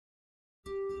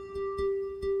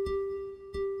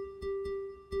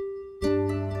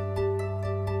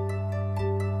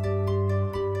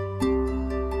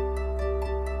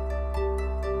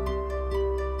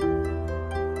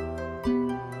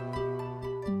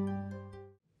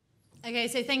Okay,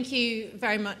 so thank you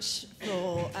very much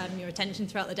for your attention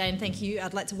throughout the day, and thank you.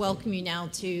 I'd like to welcome you now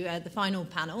to the final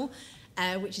panel,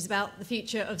 which is about the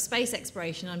future of space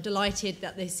exploration. I'm delighted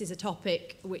that this is a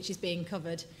topic which is being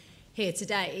covered here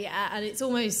today, and it's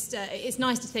almost it's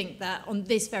nice to think that on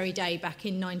this very day back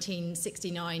in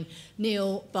 1969,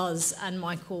 Neil, Buzz and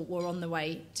Michael were on the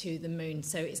way to the moon.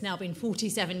 So it's now been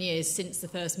 47 years since the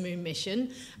first moon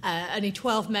mission. Only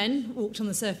 12 men walked on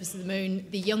the surface of the moon.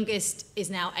 The youngest is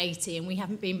now 80, and we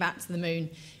haven't been back to the moon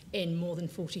in more than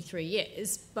 43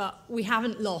 years, but we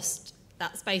haven't lost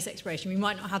that space exploration. We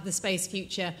might not have the space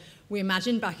future we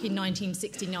imagined back in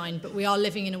 1969, but we are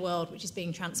living in a world which is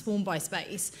being transformed by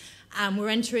space. And we're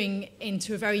entering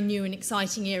into a very new and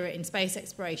exciting era in space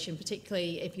exploration,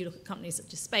 particularly if you look at companies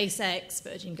such as SpaceX,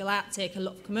 Virgin Galactic, a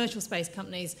lot of commercial space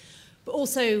companies, but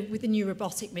also with the new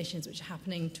robotic missions which are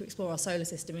happening to explore our solar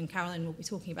system, and Caroline will be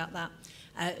talking about that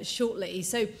shortly.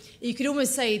 So you could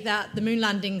almost say that the moon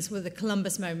landings were the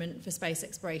Columbus moment for space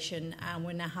exploration, and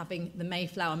we're now having the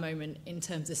Mayflower moment in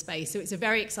terms of space. So it's a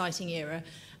very exciting era,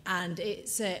 and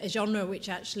it's a genre which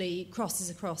actually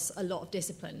crosses across a lot of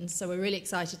disciplines. So we're really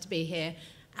excited to be here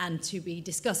and to be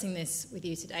discussing this with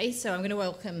you today. So I'm going to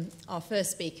welcome our first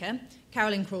speaker,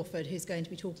 Caroline Crawford, who's going to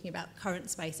be talking about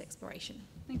current space exploration.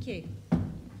 Thank you.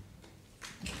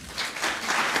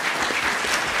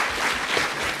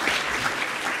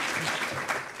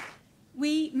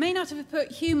 We may not have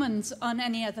put humans on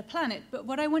any other planet, but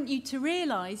what I want you to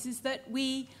realise is that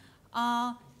we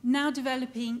are now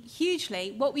developing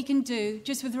hugely what we can do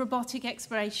just with robotic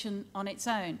exploration on its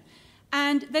own.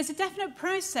 And there's a definite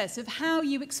process of how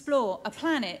you explore a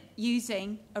planet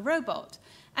using a robot.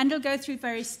 And it'll go through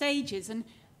various stages. And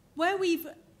what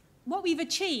we've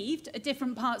achieved at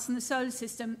different parts in the solar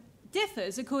system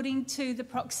differs according to the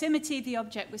proximity of the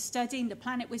object we're studying, the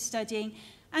planet we're studying,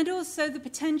 and also the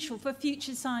potential for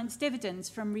future science dividends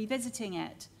from revisiting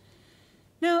it.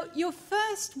 Now, your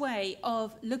first way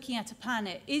of looking at a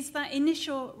planet is that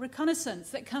initial reconnaissance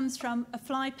that comes from a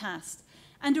flypast.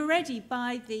 And already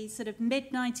by the sort of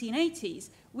mid-1980s,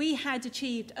 we had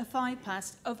achieved a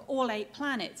flypast of all 8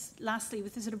 planets, lastly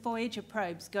with the sort of Voyager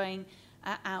probes going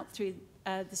out through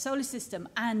the solar system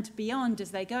and beyond as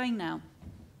they're going now.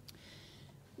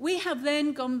 We have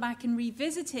then gone back and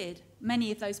revisited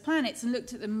many of those planets and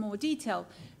looked at them in more detail.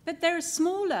 But there are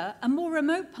smaller and more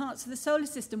remote parts of the solar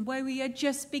system where we are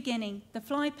just beginning the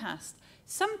flypast.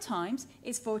 Sometimes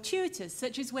it's fortuitous,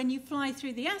 such as when you fly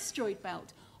through the asteroid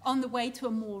belt on the way to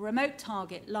a more remote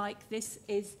target, like this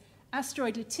is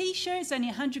asteroid Letitia. It's only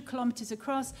 100 kilometers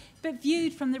across, but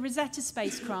viewed from the Rosetta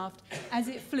spacecraft as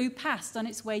it flew past on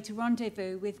its way to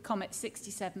rendezvous with Comet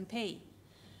 67P.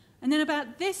 And then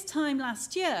about this time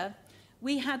last year,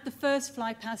 we had the first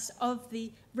flypast of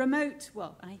the remote,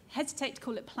 well, I hesitate to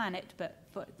call it planet,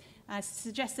 but I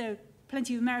suggest there are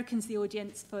plenty of Americans in the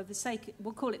audience for the sake,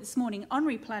 we'll call it this morning,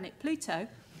 honorary planet Pluto.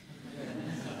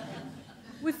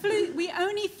 We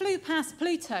only flew past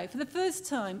Pluto for the first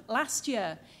time last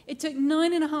year. It took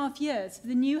 9.5 years for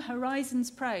the New Horizons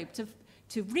probe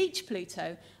to reach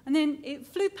Pluto, and then it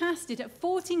flew past it at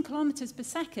 14 kilometers per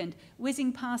second,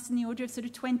 whizzing past in the order of sort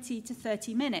of 20 to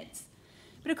 30 minutes.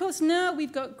 But of course, now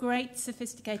we've got great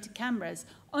sophisticated cameras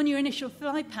on your initial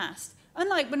fly past.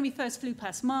 Unlike when we first flew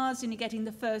past Mars and you're getting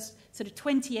the first sort of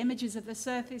 20 images of the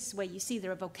surface where you see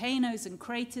there are volcanoes and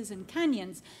craters and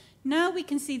canyons, now we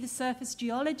can see the surface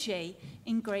geology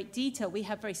in great detail. We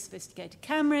have very sophisticated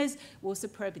cameras. We're also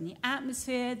probing the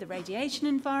atmosphere, the radiation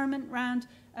environment around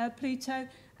Pluto,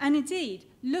 and indeed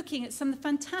looking at some of the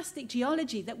fantastic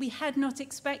geology that we had not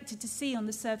expected to see on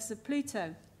the surface of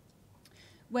Pluto,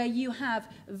 where you have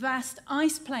vast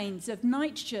ice plains of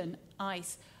nitrogen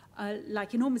ice,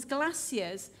 like enormous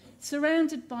glaciers,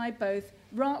 surrounded by both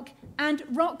rock and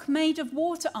rock made of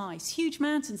water ice, huge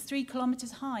mountains 3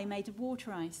 kilometers high made of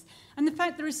water ice. And the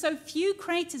fact there are so few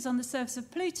craters on the surface of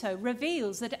Pluto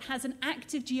reveals that it has an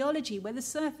active geology where the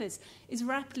surface is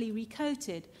rapidly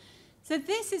recoated. So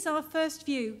this is our first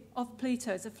view of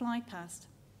Pluto as a flypast.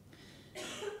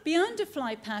 Beyond a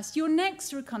flypast, your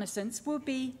next reconnaissance will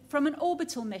be from an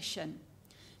orbital mission.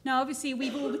 Now, obviously,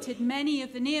 we've orbited many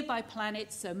of the nearby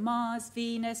planets, so Mars,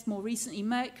 Venus, more recently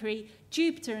Mercury,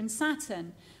 Jupiter, and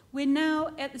Saturn. We're now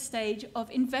at the stage of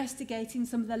investigating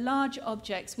some of the large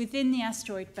objects within the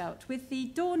asteroid belt with the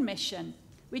Dawn mission,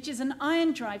 which is an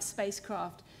ion drive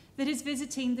spacecraft that is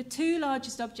visiting the 2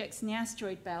 largest objects in the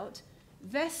asteroid belt,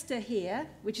 Vesta here,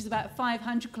 which is about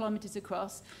 500 kilometers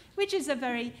across, which is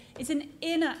it's an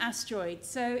inner asteroid,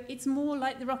 so it's more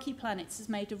like the rocky planets. It's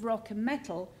made of rock and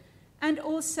metal. and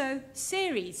also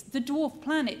Ceres, the dwarf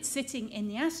planet sitting in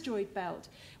the asteroid belt,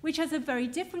 which has a very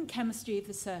different chemistry of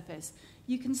the surface.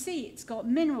 You can see it's got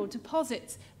mineral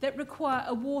deposits that require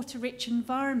a water-rich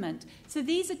environment. So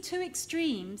these are two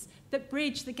extremes that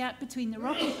bridge the gap between the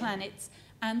rocky planets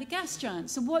and the gas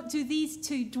giants. So what do these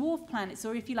two dwarf planets,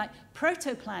 or if you like,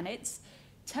 protoplanets,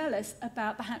 tell us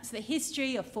about perhaps the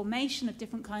history of formation of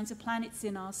different kinds of planets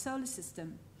in our solar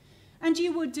system? And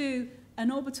you will do an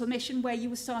orbital mission where you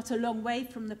will start a long way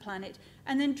from the planet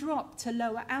and then drop to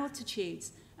lower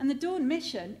altitudes. And the Dawn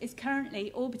mission is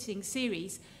currently orbiting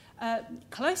Ceres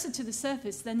closer to the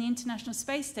surface than the International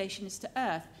Space Station is to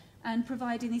Earth, and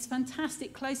providing these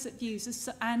fantastic close-up views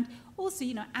and also,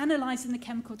 analysing the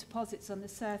chemical deposits on the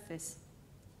surface.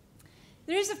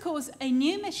 There is, of course, a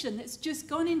new mission that's just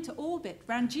gone into orbit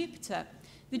around Jupiter.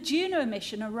 The Juno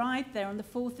mission arrived there on the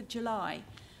 4th of July.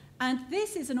 And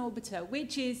this is an orbiter,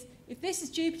 which is, if this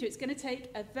is Jupiter, it's going to take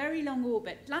a very long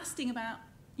orbit, lasting about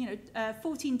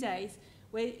 14 days,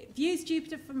 where it views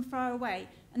Jupiter from far away,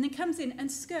 and then comes in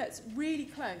and skirts really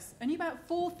close, only about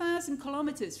 4,000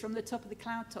 kilometres from the top of the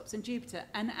cloud tops on Jupiter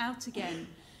and out again.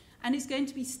 And it's going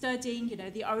to be studying,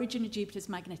 the origin of Jupiter's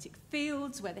magnetic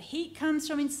fields, where the heat comes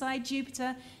from inside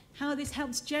Jupiter, how this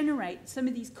helps generate some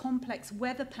of these complex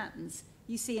weather patterns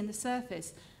you see in the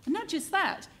surface. And not just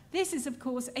that, this is, of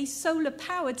course, a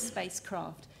solar-powered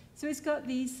spacecraft. So it's got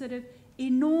these sort of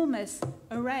enormous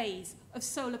arrays of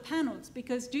solar panels,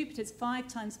 because Jupiter's 5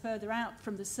 times further out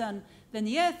from the sun than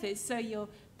the Earth is, so your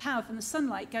power from the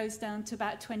sunlight goes down to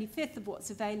about 25th of what's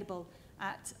available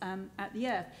at the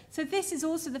Earth. So this is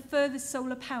also the furthest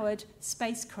solar-powered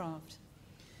spacecraft.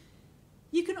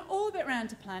 You can orbit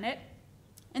around a planet,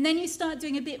 and then you start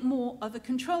doing a bit more of a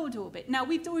controlled orbit. Now,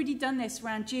 we've already done this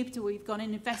around Jupiter. We've gone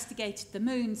and investigated the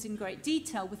moons in great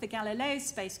detail with the Galileo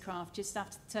spacecraft just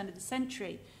after the turn of the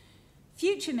century.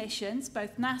 Future missions,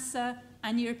 both NASA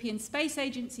and European Space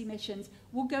Agency missions,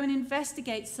 will go and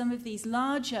investigate some of these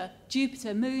larger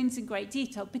Jupiter moons in great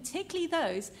detail, particularly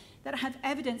those that have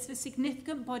evidence for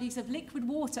significant bodies of liquid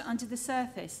water under the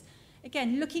surface.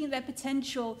 Again, looking at their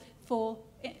potential for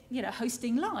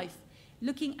hosting life,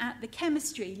 looking at the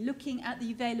chemistry, looking at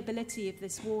the availability of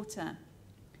this water.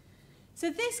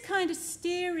 So this kind of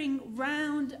steering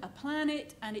round a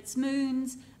planet and its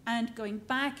moons and going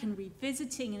back and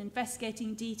revisiting and investigating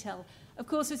in detail, of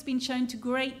course, has been shown to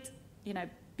great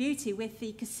beauty with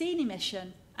the Cassini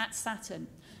mission at Saturn,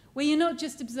 where you're not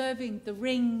just observing the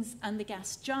rings and the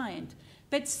gas giant,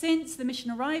 but since the mission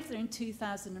arrived there in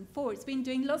 2004, it's been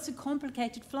doing lots of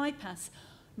complicated flypaths,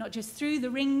 not just through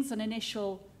the rings on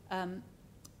initial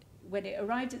when it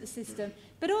arrived at the system,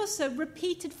 but also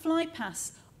repeated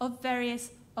flypaths of various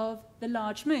of the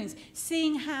large moons,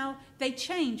 seeing how they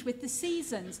change with the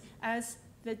seasons as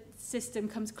the system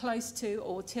comes close to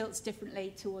or tilts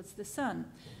differently towards the sun.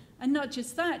 And not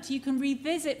just that, you can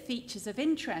revisit features of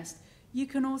interest. You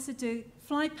can also do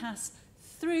flypaths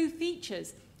through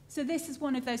features. So this is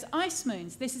one of those ice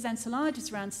moons. This is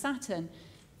Enceladus around Saturn.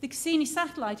 The Cassini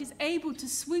satellite is able to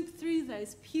swoop through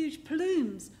those huge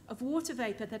plumes of water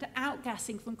vapor that are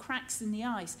outgassing from cracks in the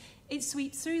ice. It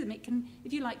sweeps through them. It can,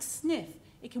 if you like, sniff.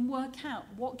 It can work out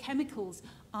what chemicals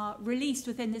are released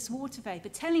within this water vapor,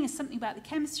 telling us something about the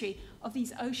chemistry of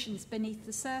these oceans beneath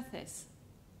the surface.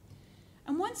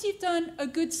 And once you've done a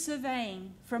good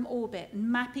surveying from orbit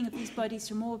and mapping of these bodies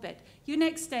from orbit, your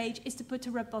next stage is to put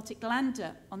a robotic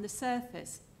lander on the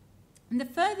surface. And the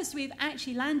furthest we've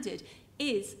actually landed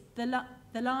is the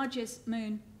largest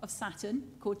moon of Saturn,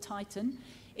 called Titan.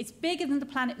 It's bigger than the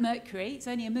planet Mercury. It's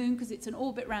only a moon because it's an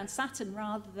orbit around Saturn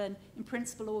rather than, in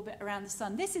principle, orbit around the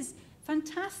sun. This is a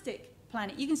fantastic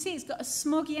planet. You can see it's got a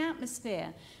smoggy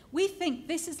atmosphere. We think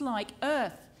this is like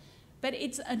Earth, but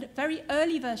it's a very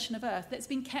early version of Earth that's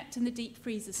been kept in the deep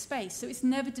freeze of space, so it's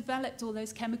never developed all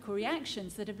those chemical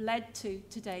reactions that have led to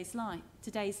today's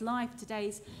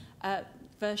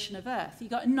version of Earth. You've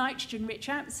got a nitrogen-rich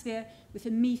atmosphere with a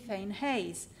methane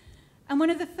haze. And one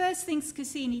of the first things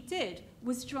Cassini did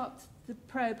was drop the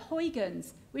probe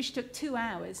Huygens, which took 2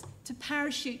 hours, to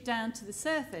parachute down to the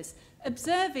surface,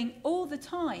 observing all the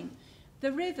time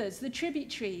the rivers, the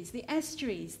tributaries, the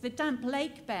estuaries, the damp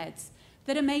lake beds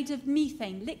that are made of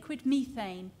methane, liquid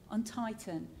methane on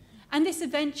Titan. And this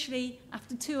eventually,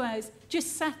 after 2 hours,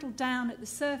 just settled down at the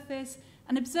surface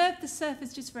and observed the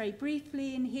surface just very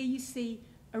briefly. And here you see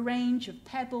a range of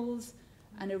pebbles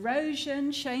and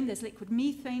erosion showing there's liquid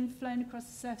methane flowing across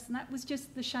the surface, and that was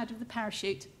just the shadow of the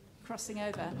parachute crossing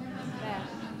over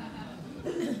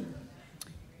there.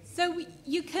 So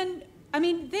you can I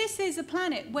mean, this is a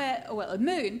planet where, well, a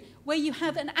moon, where you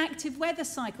have an active weather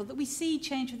cycle that we see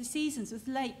change with the seasons, with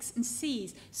lakes and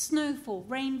seas, snowfall,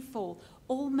 rainfall,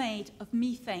 all made of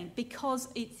methane because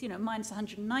it's, minus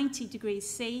 190 degrees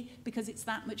C, because it's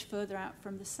that much further out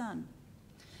from the sun.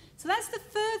 So that's the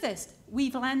furthest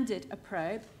we've landed a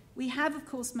probe. We have, of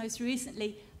course, most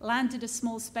recently landed a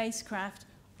small spacecraft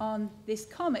on this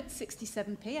comet,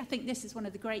 67P. I think this is one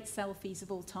of the great selfies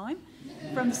of all time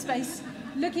from space,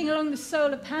 looking along the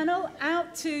solar panel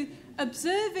out to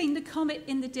observing the comet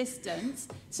in the distance.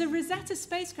 So Rosetta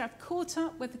spacecraft caught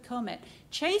up with the comet,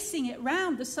 chasing it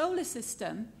round the solar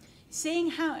system,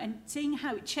 seeing how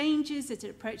it changes as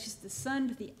it approaches the sun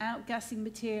with the outgassing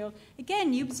material.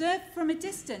 Again, you observe from a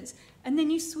distance, and then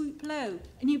you swoop low,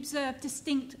 and you observe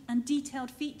distinct and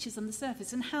detailed features on the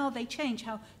surface and how they change,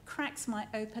 how cracks might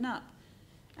open up.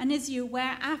 And as you're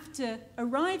aware, after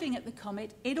arriving at the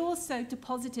comet, it also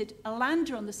deposited a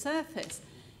lander on the surface.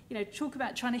 Talk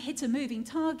about trying to hit a moving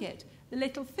target, the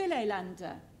little Philae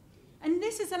lander. And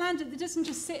this is a lander that doesn't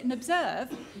just sit and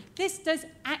observe. This does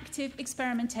active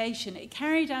experimentation. It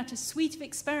carried out a suite of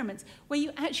experiments where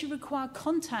you actually require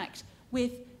contact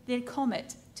with the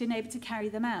comet to enable to carry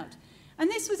them out. And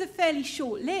this was a fairly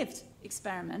short-lived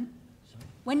experiment.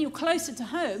 When you're closer to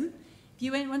home, if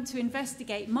you want to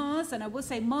investigate Mars, and I will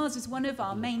say Mars is one of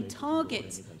our main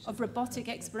targets of robotic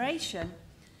exploration,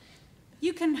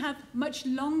 you can have much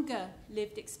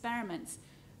longer-lived experiments.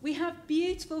 We have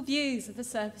beautiful views of the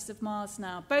surface of Mars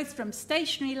now, both from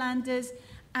stationary landers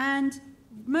and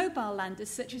mobile landers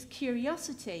such as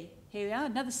Curiosity. Here we are,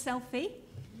 another selfie.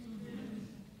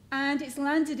 And it's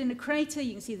landed in a crater.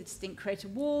 You can see the distinct crater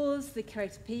walls, the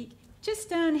crater peak. Just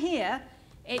down here,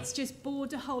 it's just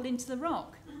bored a hole into the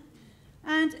rock.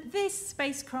 And this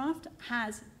spacecraft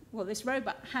this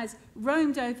robot has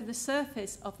roamed over the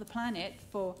surface of the planet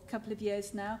for a couple of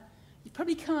years now. You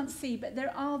probably can't see, but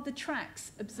there are the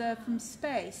tracks observed from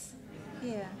space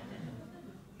here.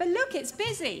 But look, it's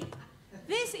busy.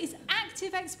 This is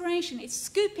active exploration. It's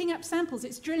scooping up samples.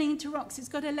 It's drilling into rocks. It's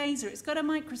got a laser. It's got a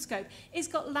microscope. It's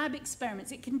got lab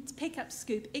experiments. It can pick up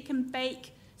scoop. It can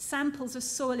bake samples of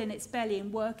soil in its belly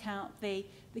and work out the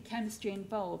chemistry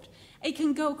involved. It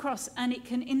can go across and it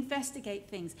can investigate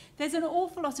things. There's an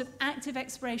awful lot of active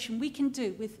exploration we can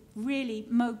do with really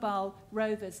mobile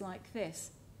rovers like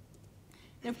this.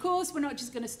 Now, of course, we're not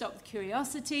just going to stop with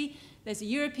Curiosity. There's a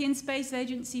European Space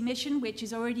Agency mission which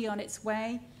is already on its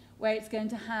way, where it's going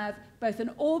to have both an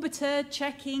orbiter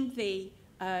checking the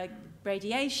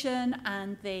radiation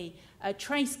and the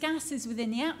trace gases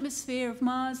within the atmosphere of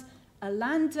Mars, a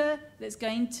lander that's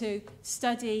going to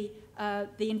study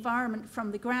the environment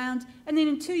from the ground, and then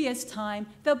in 2 years' time,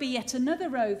 there'll be yet another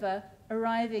rover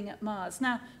arriving at Mars.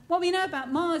 Now, what we know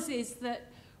about Mars is that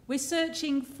we're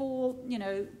searching for,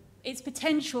 its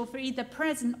potential for either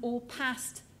present or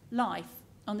past life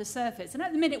on the surface. And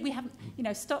at the minute, we haven't,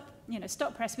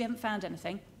 stop press, we haven't found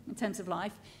anything in terms of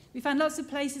life. We found lots of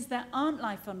places that aren't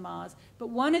life on Mars, but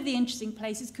one of the interesting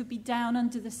places could be down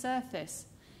under the surface,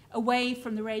 away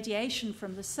from the radiation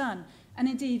from the sun. And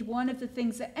indeed, one of the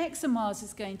things that ExoMars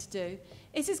is going to do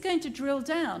is it's going to drill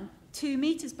down 2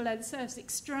 meters below the surface,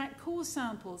 extract core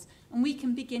samples, and we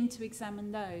can begin to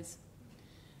examine those.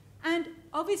 And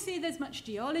obviously, there's much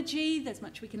geology, there's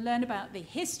much we can learn about the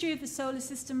history of the solar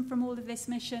system from all of this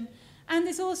mission, and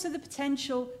there's also the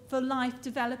potential for life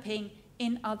developing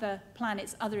in other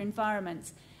planets, other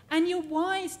environments. And you're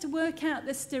wise to work out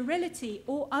the sterility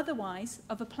or otherwise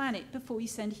of a planet before you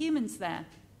send humans there.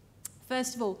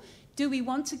 First of all, do we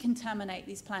want to contaminate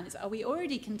these planets? Are we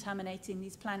already contaminating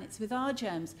these planets with our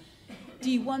germs? Do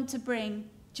you want to bring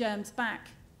germs back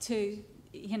to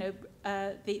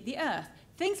the Earth?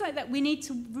 Things like that, we need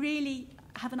to really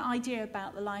have an idea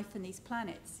about the life on these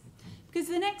planets. Because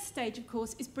the next stage, of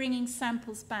course, is bringing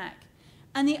samples back.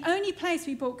 And the only place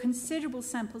we brought considerable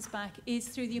samples back is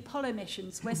through the Apollo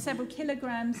missions, where several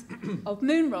kilograms of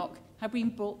moon rock have been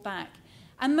brought back.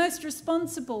 And most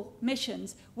responsible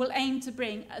missions will aim to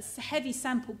bring a heavy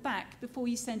sample back before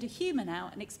you send a human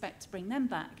out and expect to bring them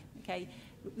back. Okay?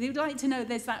 We'd like to know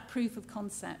there's that proof of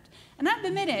concept. And at the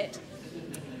minute,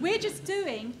 we're just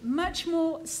doing much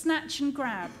more snatch and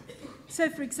grab. So,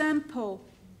 for example,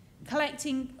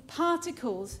 collecting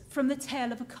particles from the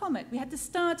tail of a comet. We had the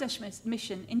Stardust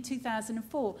mission in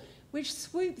 2004, which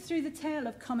swooped through the tail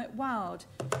of Comet Wild,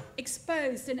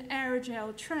 exposed an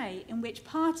aerogel tray in which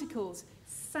particles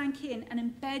sank in and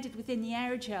embedded within the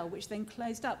aerogel, which then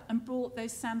closed up and brought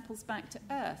those samples back to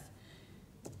Earth.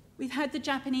 We've had the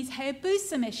Japanese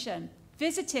Hayabusa mission,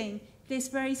 visiting this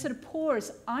very sort of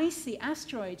porous, icy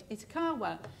asteroid,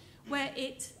 Itokawa, where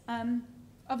it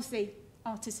obviously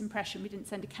artist's impression. We didn't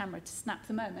send a camera to snap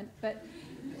the moment, but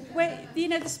where, you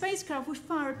know, the spacecraft would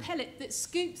fire a pellet that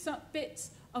scoops up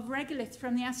bits of regolith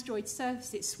from the asteroid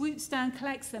surface. It swoops down,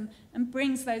 collects them, and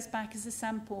brings those back as a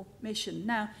sample mission.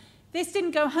 Now, this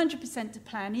didn't go 100% to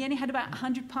plan. He only had about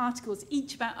 100 particles,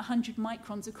 each about 100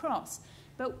 microns across.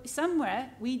 But somewhere,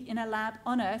 in a lab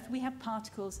on Earth, we have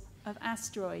particles of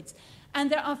asteroids. And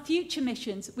there are future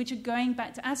missions which are going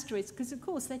back to asteroids because, of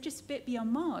course, they're just a bit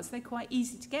beyond Mars. They're quite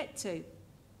easy to get to.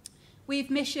 We have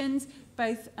missions,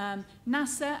 both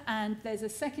NASA and there's a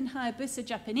second Hayabusa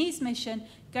Japanese mission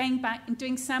going back and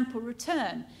doing sample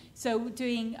return. So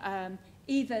doing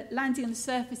either landing on the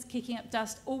surface, kicking up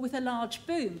dust, or with a large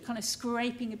boom, kind of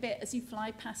scraping a bit as you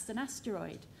fly past an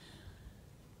asteroid.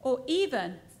 Or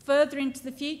even further into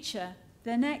the future,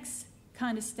 the next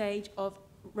kind of stage of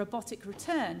robotic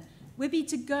return would be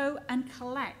to go and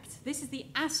collect. This is the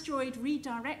asteroid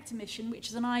redirector mission, which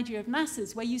is an idea of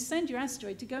NASA's, where you send your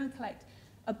asteroid to go and collect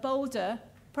a boulder,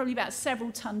 probably about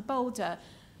several ton boulder,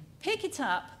 pick it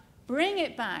up, bring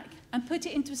it back, and put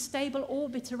it into a stable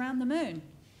orbit around the moon.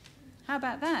 How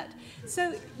about that?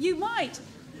 So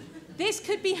this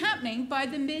could be happening by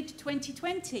the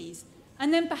mid-2020s.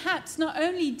 And then perhaps not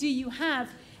only do you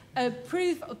have a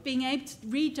proof of being able to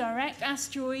redirect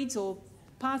asteroids or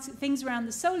things around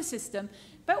the solar system,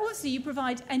 but also you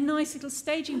provide a nice little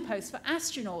staging post for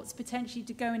astronauts potentially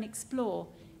to go and explore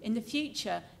in the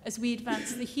future as we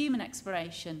advance the human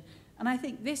exploration. And I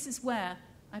think this is where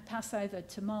I pass over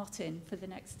to Martin for the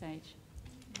next stage.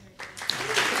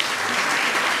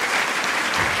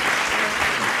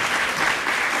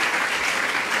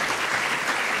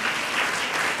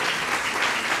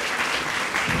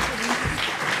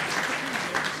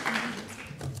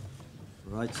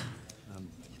 Right.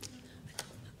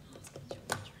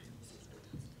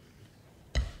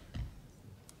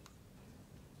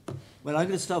 Well, I'm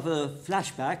going to start with a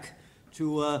flashback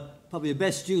to probably the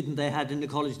best student they had in the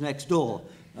college next door,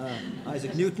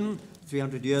 Isaac Newton,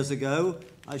 300 years ago.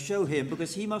 I show him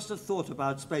because he must have thought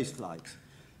about spaceflight.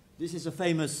 This is a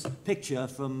famous picture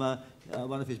from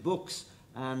one of his books,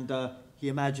 and he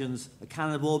imagines a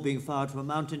cannonball being fired from a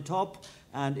mountaintop,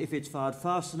 and if it's fired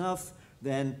fast enough,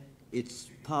 then its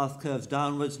path curves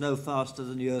downwards no faster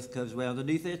than the Earth curves way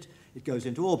underneath it. It goes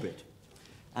into orbit.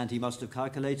 And he must have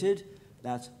calculated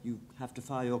that you have to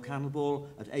fire your cannonball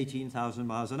at 18,000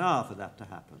 miles an hour for that to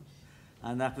happen.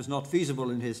 And that was not feasible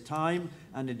in his time,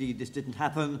 and indeed this didn't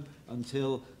happen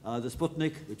until the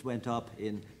Sputnik, which went up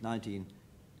in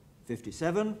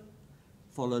 1957,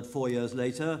 followed 4 years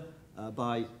later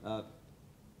by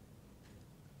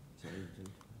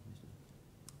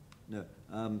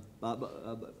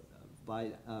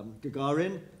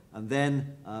Gagarin, and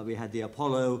then we had the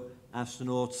Apollo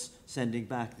astronauts sending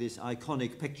back this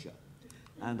iconic picture.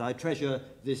 And I treasure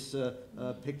this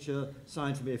picture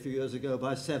signed for me a few years ago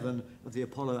by 7 of the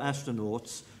Apollo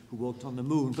astronauts who walked on the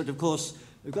moon. But of course,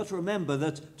 we've got to remember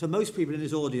that to most people in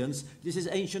this audience, this is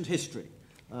ancient history.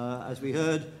 As we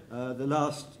heard, the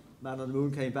last man on the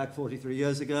moon came back 43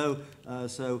 years ago,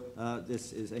 so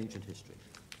this is ancient history.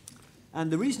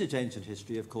 And the reason it's ancient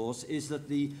history, of course, is that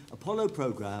the Apollo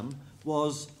program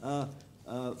was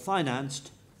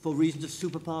financed for reasons of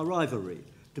superpower rivalry,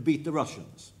 to beat the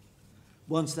Russians.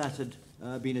 Once that had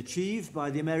been achieved by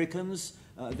the Americans,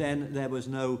 then there was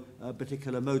no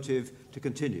particular motive to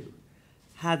continue.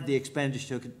 Had the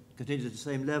expenditure continued at the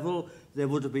same level, there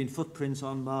would have been footprints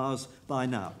on Mars by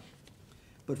now.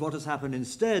 But what has happened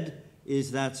instead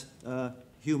is that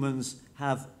humans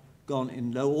have gone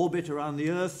in low orbit around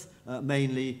the Earth,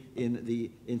 mainly in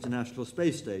the International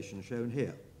Space Station, shown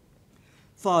here.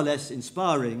 Far less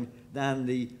inspiring than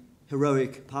the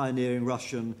heroic, pioneering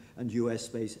Russian and US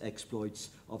space exploits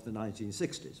of the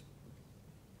 1960s.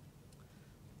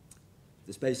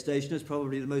 The space station is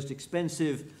probably the most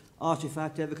expensive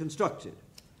artifact ever constructed.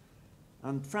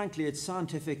 And frankly, its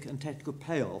scientific and technical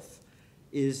payoff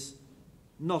is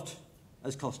not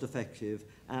as cost-effective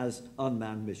as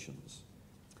unmanned missions.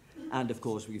 And of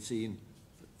course, we've seen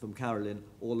from Carolyn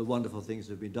all the wonderful things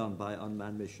that have been done by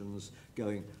unmanned missions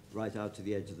going right out to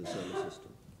the edge of the solar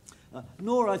system.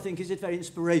 Nor, I think, is it very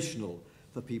inspirational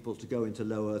for people to go into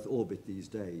low Earth orbit these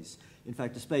days. In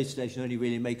fact, the space station only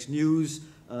really makes news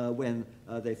when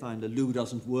they find the loo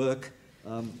doesn't work,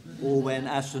 or when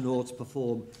astronauts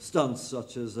perform stunts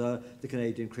such as the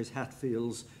Canadian Chris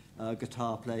Hadfield's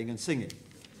guitar playing and singing.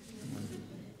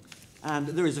 And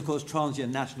there is, of course,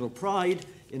 transient national pride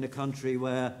in a country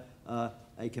where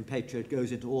a compatriot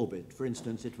goes into orbit. For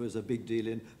instance, it was a big deal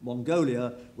in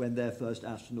Mongolia when their first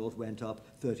astronaut went up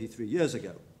 33 years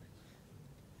ago.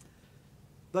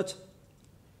 But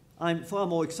I'm far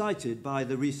more excited by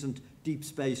the recent deep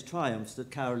space triumphs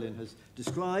that Carolyn has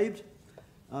described,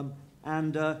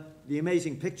 and the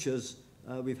amazing pictures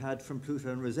we've had from Pluto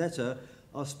and Rosetta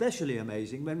are especially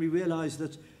amazing when we realize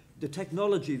that the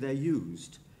technology they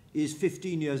used is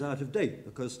 15 years out of date,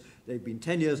 because they've been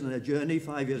 10 years on their journey,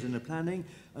 5 years in the planning,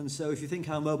 and so if you think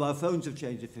how mobile phones have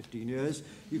changed in 15 years,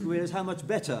 you can realize how much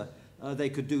better they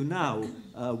could do now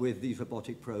with these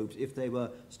robotic probes if they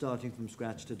were starting from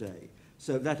scratch today.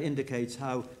 So that indicates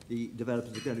how the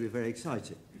developments are going to be very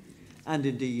exciting. And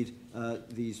indeed,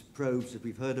 these probes that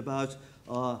we've heard about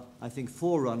are, I think,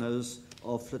 forerunners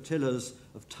of flotillas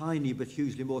of tiny but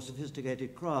hugely more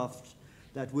sophisticated craft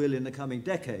that will, in the coming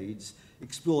decades,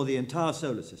 explore the entire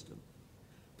solar system,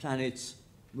 planets,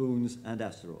 moons, and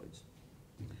asteroids.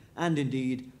 And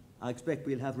indeed, I expect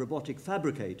we'll have robotic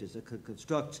fabricators that can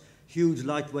construct huge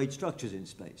lightweight structures in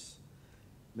space,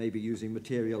 maybe using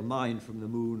material mined from the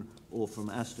moon or from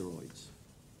asteroids.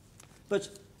 But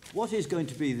what is going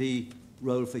to be the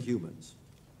role for humans?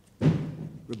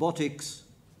 Robotics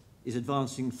is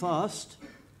advancing fast,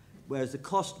 whereas the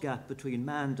cost gap between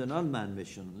manned and unmanned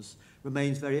missions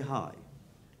remains very high.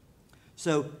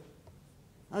 So,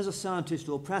 as a scientist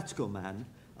or practical man,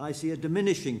 I see a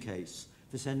diminishing case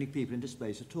for sending people into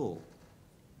space at all.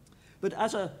 But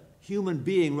as a human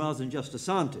being rather than just a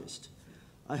scientist,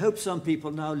 I hope some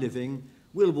people now living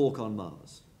will walk on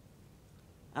Mars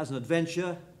as an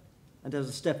adventure and as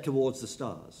a step towards the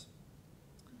stars.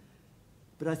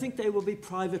 But I think they will be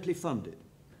privately funded.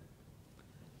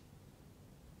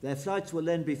 Their flights will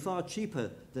then be far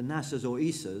cheaper than NASA's or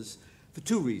ESA's for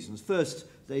two reasons. First,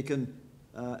 they can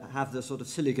have the sort of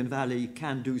Silicon Valley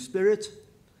can-do spirit,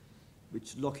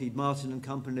 which Lockheed Martin and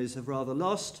companies have rather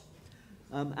lost,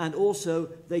 and also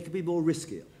they can be more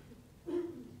riskier.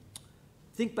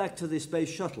 Think back to the space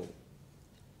shuttle.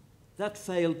 That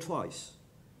failed twice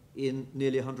in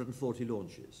nearly 140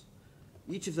 launches.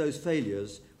 Each of those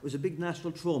failures was a big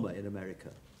national trauma in America.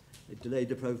 It delayed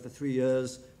the probe for 3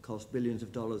 years, cost billions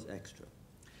of dollars extra.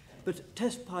 But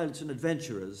test pilots and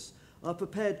adventurers are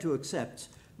prepared to accept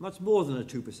much more than a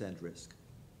 2% risk.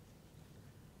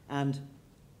 And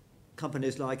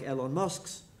companies like Elon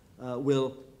Musk's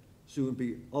will soon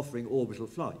be offering orbital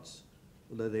flights,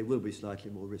 although they will be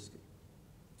slightly more risky.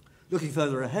 Looking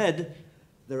further ahead,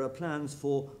 there are plans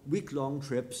for week-long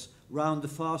trips round the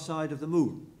far side of the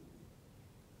moon,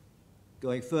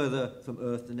 going further from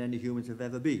Earth than any humans have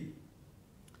ever been,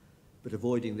 but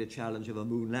avoiding the challenge of a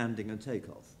moon landing and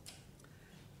takeoff.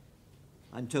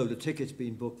 I'm told a ticket's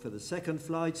been booked for the second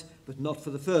flight, but not for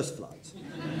the first flight.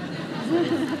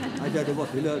 I don't know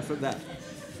what we learned from that.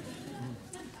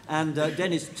 And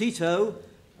Dennis Tito,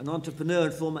 an entrepreneur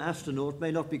and former astronaut,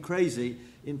 may not be crazy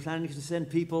in planning to send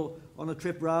people on a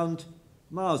trip round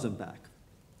Mars and back.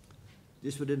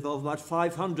 This would involve about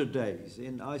 500 days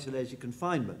in isolated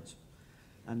confinement.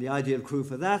 And the ideal crew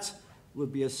for that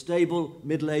would be a stable,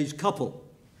 middle-aged couple.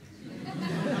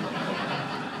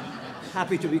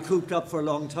 Happy to be cooped up for a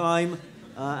long time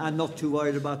and not too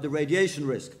worried about the radiation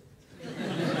risk.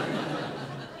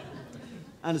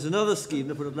 And there's another scheme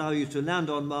that would allow you to land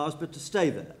on Mars but to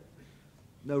stay there.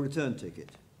 No return ticket.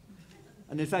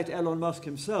 And in fact, Elon Musk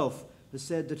himself has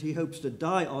said that he hopes to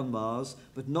die on Mars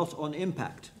but not on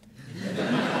impact.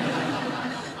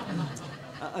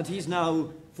 And he's now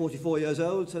 44 years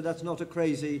old, so that's not a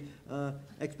crazy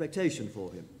expectation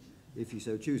for him, if he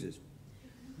so chooses.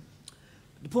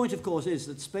 The point, of course, is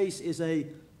that space is a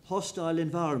hostile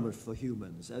environment for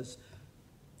humans, as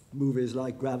movies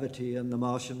like Gravity and The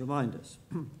Martian remind us.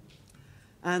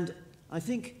 And I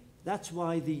think that's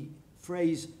why the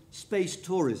phrase space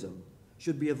tourism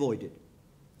should be avoided,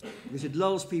 because it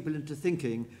lulls people into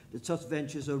thinking that such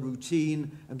ventures are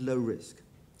routine and low risk.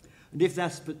 And if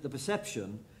that's the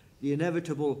perception, the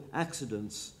inevitable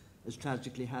accidents, as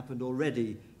tragically happened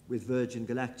already with Virgin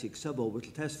Galactic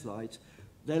suborbital test flight,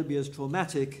 they'll be as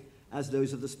traumatic as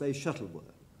those of the space shuttle were.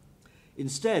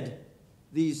 Instead,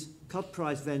 these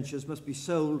cut-price ventures must be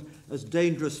sold as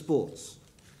dangerous sports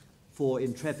for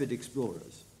intrepid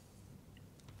explorers.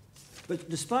 But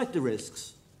despite the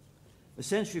risks, a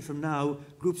century from now,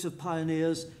 groups of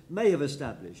pioneers may have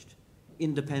established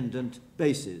independent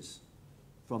bases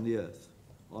from the Earth,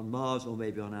 on Mars or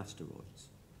maybe on asteroids.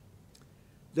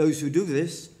 Those who do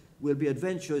this will be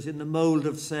adventurers in the mold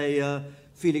of, say,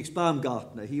 Felix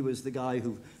Baumgartner. He was the guy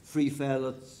who free fell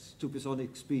at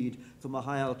supersonic speed from a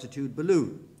high-altitude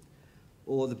balloon.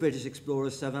 Or the British explorer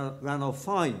Sir Ranulph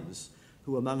Fiennes,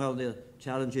 who, among other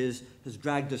challenges, has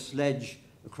dragged a sledge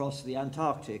across the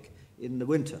Antarctic in the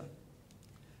winter.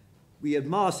 We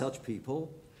admire such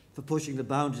people for pushing the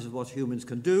boundaries of what humans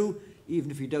can do,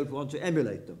 even if we don't want to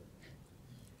emulate them.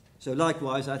 So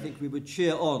likewise, I think we would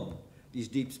cheer on these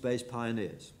deep space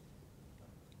pioneers.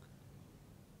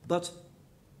 But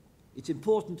it's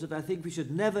important that I think we should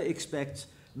never expect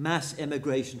mass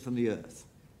emigration from the Earth.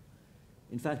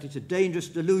 In fact, it's a dangerous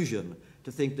delusion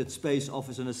to think that space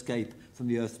offers an escape from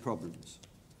the Earth's problems.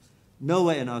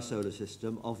 Nowhere in our solar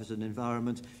system offers an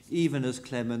environment even as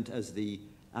clement as the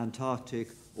Antarctic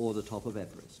or the top of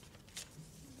Everest.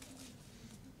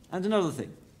 And another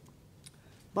thing,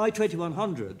 by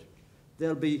 2100,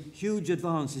 there'll be huge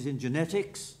advances in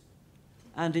genetics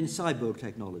and in cyborg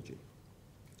technology.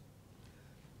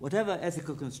 Whatever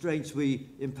ethical constraints we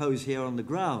impose here on the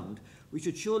ground, we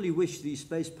should surely wish these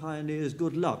space pioneers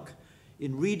good luck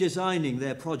in redesigning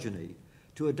their progeny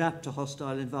to adapt to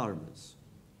hostile environments.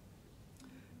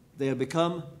 They'll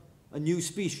become a new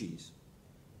species.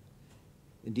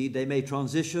 Indeed, they may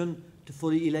transition to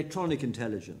fully electronic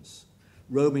intelligence,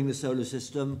 roaming the solar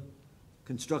system,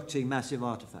 constructing massive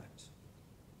artifacts.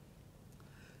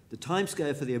 The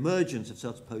timescale for the emergence of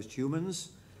such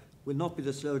post-humans will not be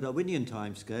the slow Darwinian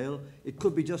timescale. It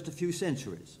could be just a few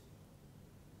centuries.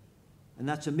 And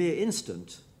that's a mere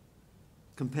instant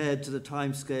compared to the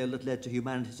timescale that led to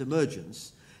humanity's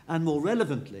emergence. And more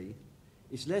relevantly,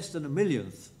 it's less than a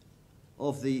millionth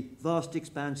of the vast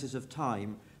expanses of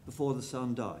time before the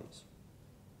sun dies.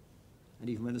 And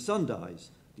even when the sun dies,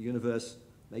 the universe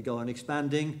may go on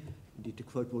expanding. Indeed, to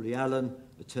quote Woody Allen,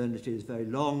 eternity is very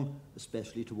long,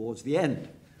 especially towards the end.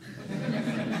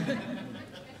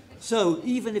 So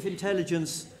even if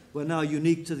intelligence were now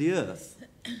unique to the Earth,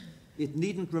 it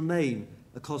needn't remain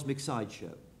a cosmic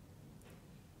sideshow.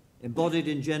 Embodied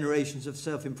in generations of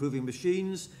self-improving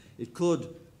machines, it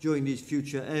could, during these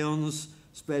future aeons,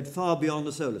 spread far beyond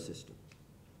the solar system.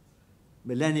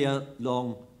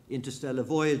 Millennia-long interstellar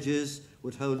voyages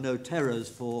would hold no terrors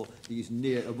for these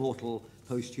near-immortal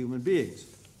post-human beings.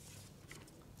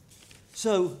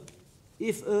 So,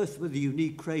 if Earth were the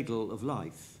unique cradle of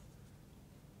life,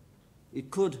 it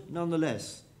could,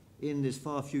 nonetheless, in this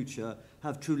far future,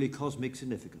 have truly cosmic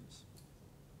significance.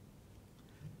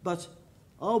 But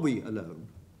are we alone?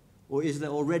 Or is there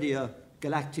already a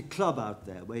galactic club out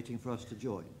there waiting for us to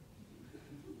join?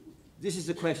 This is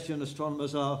the question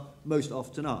astronomers are most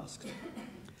often asked.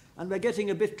 And we're getting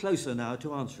a bit closer now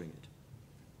to answering it.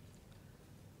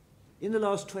 In the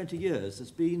last 20 years,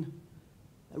 there's been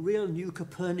a real new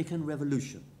Copernican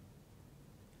revolution.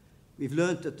 We've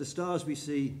learnt that the stars we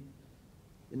see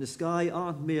in the sky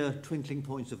aren't mere twinkling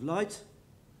points of light.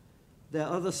 They're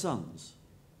other suns,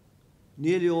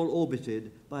 nearly all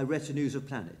orbited by retinues of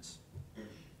planets.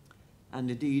 And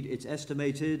indeed, it's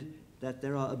estimated that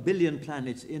there are 1 billion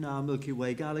planets in our Milky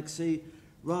Way galaxy,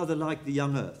 rather like the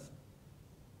young Earth.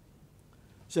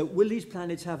 So will these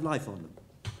planets have life on them?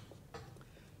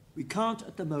 We can't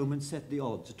at the moment set the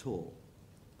odds at all.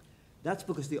 That's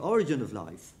because the origin of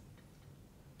life,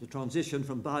 the transition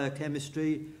from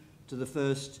biochemistry to the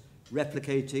first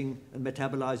replicating and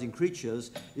metabolizing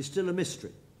creatures, is still a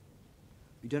mystery.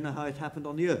 We don't know how it happened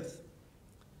on the Earth.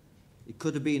 It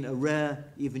could have been a rare,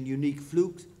 even unique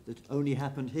fluke that only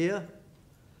happened here,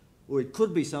 or it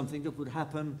could be something that would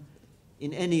happen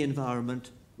in any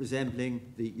environment resembling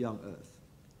the young Earth.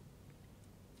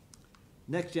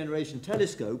 Next generation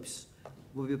telescopes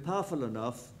will be powerful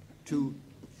enough to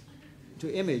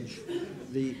image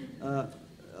the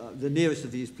nearest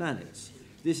of these planets.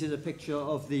 This is a picture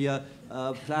of the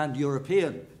planned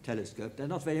European telescope. They're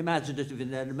not very imaginative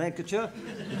in their nomenclature.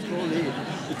 It's called the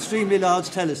Extremely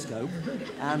Large Telescope.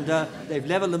 And they've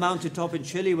leveled the mountaintop in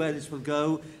Chile where this will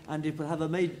go, and it will have a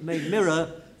made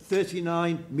mirror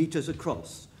 39 meters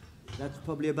across. That's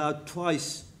probably about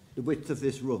twice the width of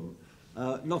this room.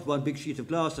 Not one big sheet of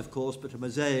glass, of course, but a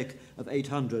mosaic of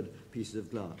 800 pieces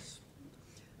of glass.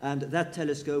 And that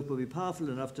telescope will be powerful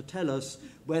enough to tell us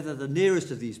whether the nearest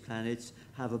of these planets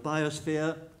have a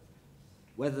biosphere,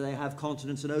 whether they have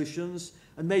continents and oceans,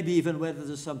 and maybe even whether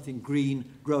there's something green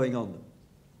growing on them.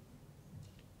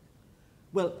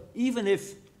 Well, even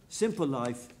if simple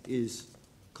life is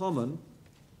common,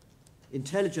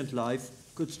 intelligent life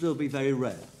could still be very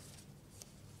rare.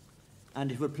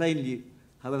 And it would plainly,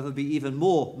 however, be even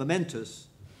more momentous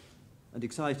and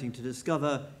exciting to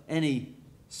discover any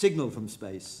signal from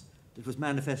space that was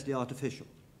manifestly artificial.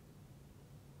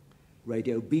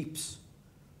 Radio beeps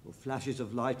or flashes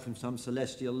of light from some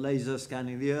celestial laser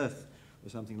scanning the Earth or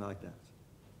something like that.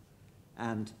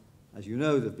 And as you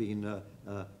know, there have been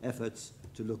efforts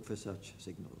to look for such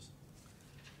signals.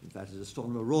 In fact, as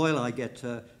Astronomer Royal, I get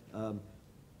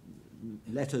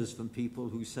letters from people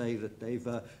who say that they've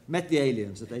met the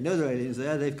aliens, that they know there are aliens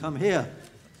there, they've come here.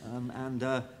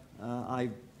 I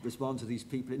respond to these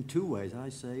people in two ways. I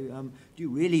say, do you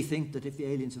really think that if the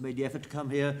aliens had made the effort to come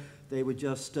here, they would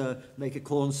just make a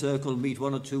corn circle, meet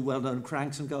one or two well-known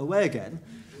cranks and go away again?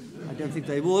 I don't think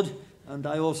they would. And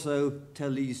I also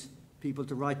tell these people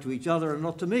to write to each other and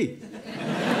not to me.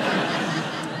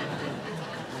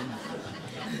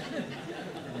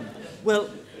 Well,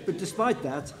 but despite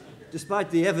that,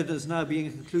 despite the evidence now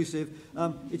being conclusive,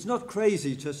 it's not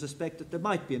crazy to suspect that there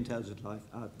might be intelligent life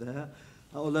out there,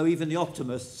 although even the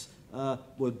optimists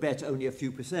would bet only a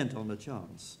few % on the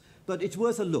chance. But it's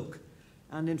worth a look.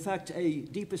 And in fact, a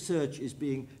deeper search is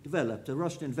being developed. A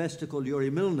Russian investor called Yuri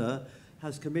Milner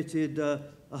has committed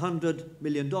 $100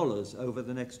 million over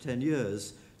the next 10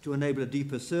 years to enable a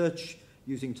deeper search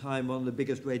using time on the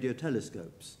biggest radio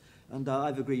telescopes. And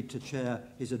I've agreed to chair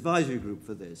his advisory group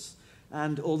for this.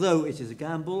 And although it is a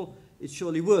gamble, it's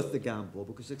surely worth the gamble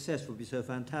because success will be so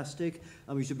fantastic,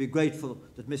 and we should be grateful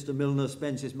that Mr. Milner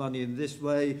spends his money in this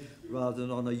way rather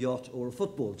than on a yacht or a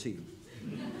football team.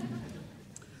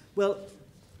 Well,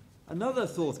 another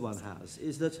thought one has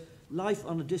is that life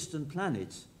on a distant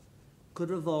planet could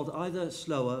have evolved either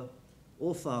slower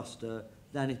or faster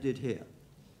than it did here.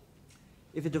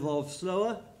 If it evolved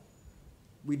slower,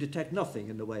 we detect nothing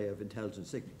in the way of intelligent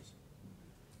signals.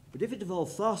 But if it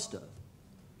evolved faster,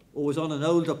 or was on an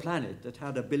older planet that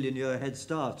had a billion-year head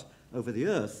start over the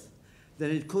Earth,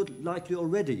 then it could likely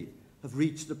already have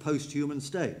reached the post-human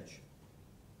stage.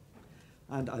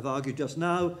 And I've argued just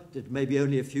now that it may be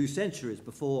only a few centuries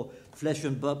before flesh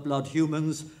and blood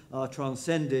humans are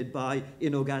transcended by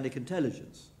inorganic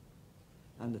intelligence,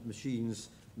 and that machines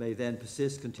may then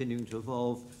persist, continuing to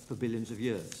evolve for billions of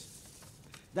years.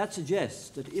 That suggests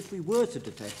that if we were to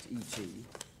detect ET,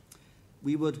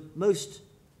 we would be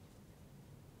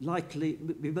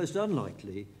most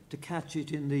unlikely to catch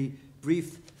it in the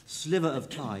brief sliver of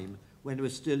time when it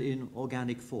was still in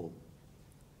organic form.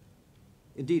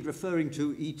 Indeed, referring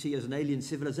to ET as an alien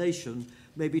civilization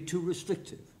may be too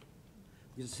restrictive,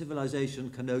 because civilization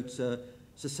connotes a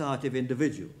society of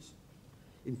individuals.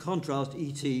 In contrast,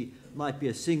 ET might be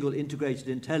a single integrated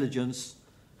intelligence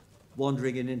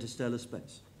wandering in interstellar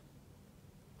space.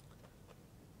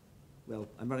 Well,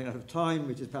 I'm running out of time,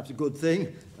 which is perhaps a good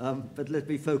thing, but let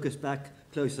me focus back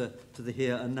closer to the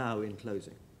here and now in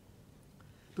closing.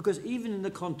 Because even in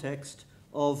the context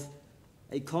of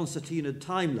a concertinaed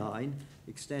timeline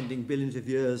extending billions of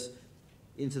years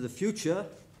into the future,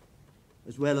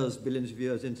 as well as billions of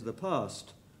years into the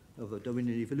past of a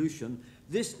Darwinian evolution,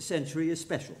 this century is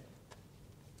special.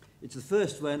 It's the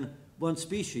first when one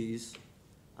species,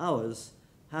 ours,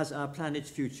 has our planet's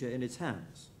future in its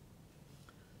hands.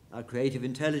 Our creative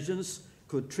intelligence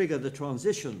could trigger the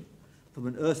transition from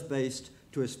an Earth-based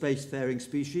to a spacefaring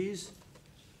species,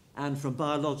 and from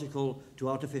biological to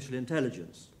artificial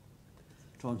intelligence.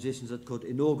 Transitions that could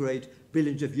inaugurate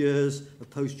billions of years of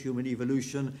post-human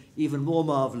evolution, even more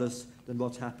marvelous than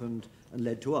what's happened and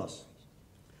led to us.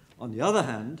 On the other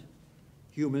hand,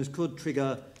 humans could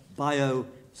trigger bio,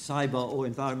 cyber, or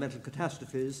environmental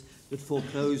catastrophes that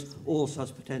foreclose all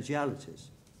such potentialities.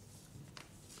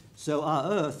 So our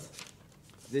Earth,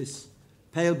 this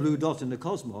pale blue dot in the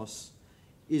cosmos,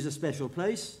 is a special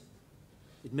place.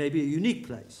 It may be a unique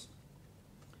place,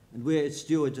 and we're its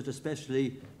stewards at a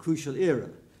especially crucial era.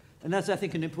 And that's, I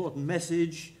think, an important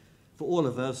message for all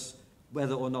of us,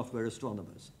 whether or not we're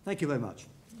astronomers. Thank you very much.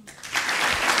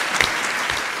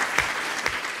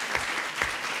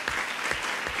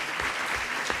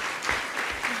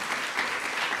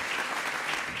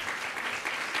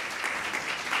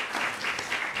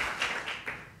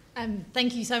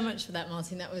 Thank you so much for that,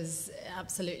 Martin. That was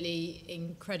absolutely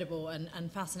incredible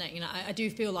and fascinating. And I do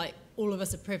feel like all of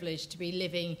us are privileged to be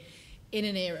living in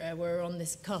an era where we're on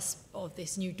this cusp of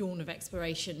this new dawn of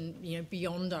exploration,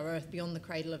 beyond our Earth, beyond the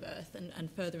cradle of Earth, and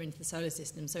further into the solar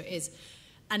system. So it is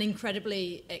an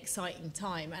incredibly exciting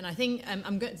time. And I think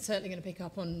I'm certainly going to pick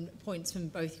up on points from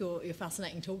both your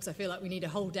fascinating talks. I feel like we need a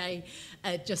whole day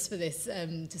just for this,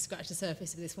 to scratch the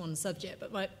surface of this one subject.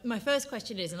 But my first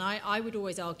question is, and I would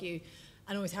always argue,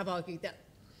 and always have argued, that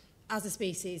as a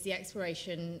species, the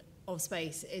exploration of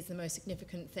space is the most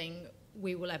significant thing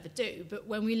we will ever do. But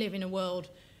when we live in a world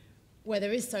where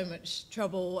there is so much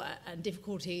trouble and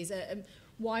difficulties,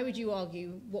 why would you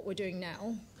argue what we're doing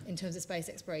now in terms of space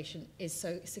exploration is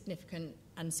so significant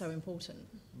and so important?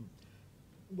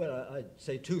 Well, I'd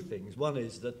say two things. One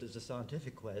is that there's a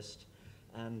scientific quest,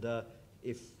 and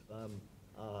if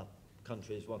our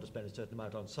countries want to spend a certain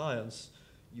amount on science,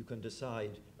 you can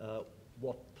decide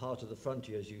what part of the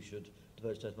frontiers you should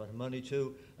devote a certain amount of money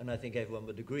to, and I think everyone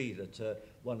would agree that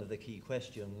one of the key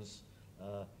questions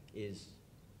is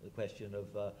the question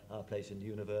of our place in the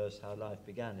universe, how life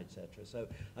began, etc. So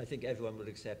I think everyone would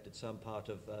accept that some part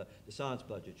of the science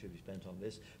budget should be spent on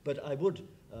this. But I would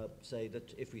say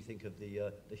that if we think of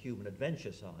the human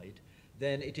adventure side,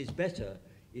 then it is better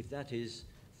if that is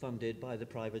funded by the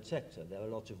private sector. There are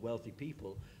lots of wealthy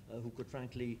people who could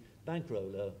frankly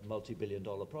bankroll a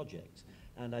multi-billion-dollar project.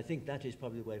 And I think that is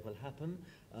probably the way it will happen,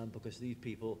 because these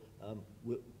people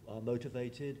are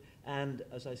motivated, and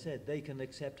as I said, they can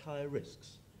accept higher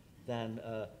risks than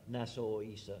NASA or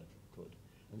ESA could.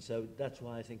 And so that's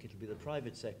why I think it'll be the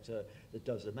private sector that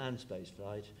does the manned space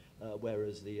flight,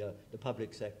 whereas the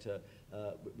public sector,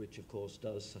 which of course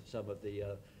does some of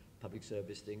the public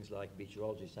service things like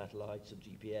meteorology satellites and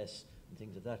GPS and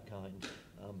things of that kind,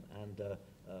 and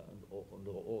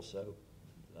also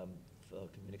for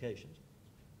communications.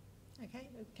 Okay,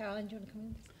 Caroline, do you want to come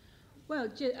in? Well,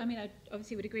 I mean, I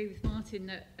obviously would agree with Martin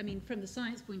that, I mean, from the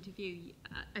science point of view,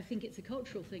 I think it's a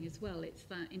cultural thing as well. It's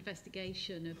that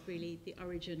investigation of really the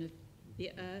origin of the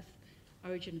Earth,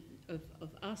 origin of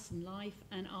us and life,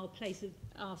 and our place of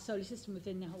our solar system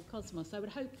within the whole cosmos. I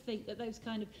would think that those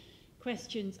kind of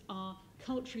questions are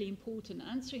culturally important.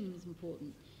 Answering them is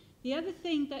important. The other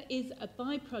thing that is a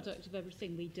byproduct of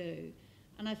everything we do,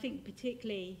 and I think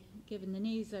particularly given the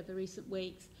news over recent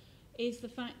weeks, is the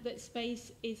fact that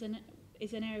space is an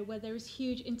area where there is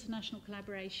huge international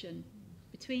collaboration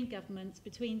between governments,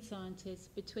 between scientists,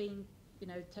 between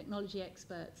technology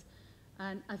experts,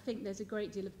 and I think there's a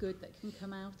great deal of good that can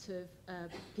come out of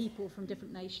people from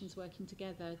different nations working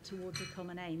together towards a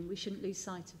common aim. We shouldn't lose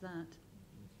sight of that.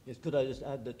 Yes, could I just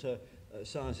add that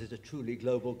science is a truly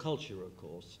global culture, of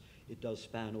course. It does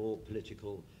span all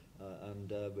political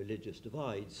and religious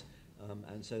divides.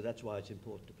 And so that's why it's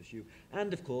important to pursue.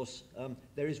 And of course,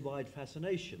 there is wide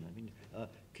fascination. I mean,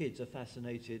 kids are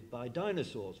fascinated by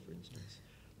dinosaurs, for instance.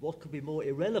 What could be more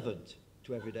irrelevant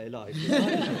to everyday life than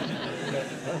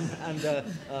dinosaurs? And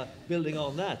building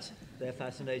on that, they're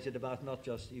fascinated about not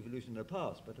just evolution in the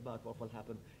past, but about what will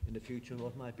happen in the future and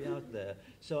what might be out there.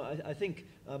 So I think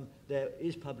there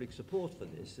is public support for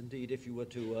this. Indeed, if you were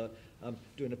to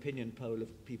do an opinion poll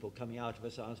of people coming out of a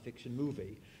science fiction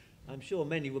movie, I'm sure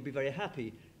many would be very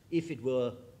happy if it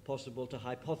were possible to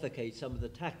hypothecate some of the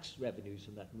tax revenues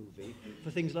from that movie for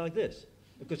things like this,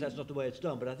 because that's not the way it's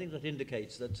done. But I think that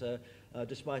indicates that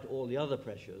despite all the other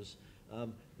pressures,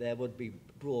 there would be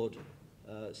broad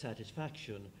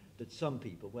satisfaction that some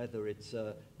people, whether it's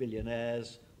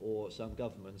billionaires or some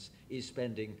governments, is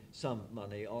spending some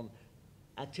money on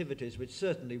activities which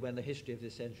certainly, when the history of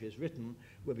this century is written,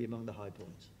 will be among the high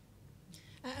points.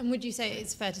 And would you say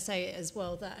it's fair to say as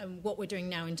well that what we're doing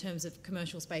now in terms of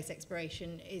commercial space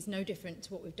exploration is no different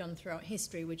to what we've done throughout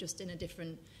history? We're just in a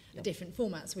different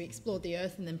format. So we explored the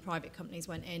Earth and then private companies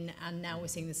went in, and now we're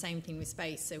seeing the same thing with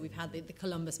space. So we've had the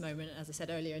Columbus moment, as I said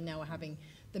earlier, and now we're having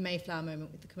the Mayflower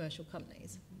moment with the commercial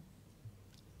companies.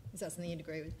 Is that something you'd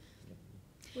agree with?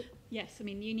 Well, yes, I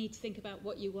mean, you need to think about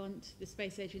what you want the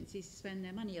space agencies to spend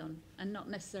their money on, and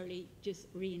not necessarily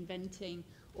just reinventing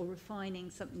or refining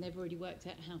something they've already worked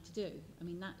out how to do. I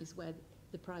mean, that is where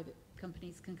the private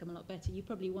companies can come a lot better. You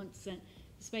probably want the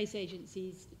space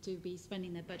agencies to be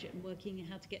spending their budget and working out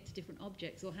how to get to different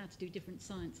objects or how to do different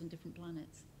science on different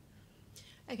planets.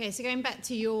 Okay, so going back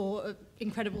to your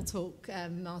incredible talk,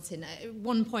 Martin,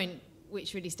 one point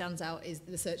which really stands out is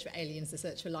the search for aliens, the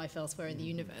search for life elsewhere in the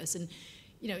universe. And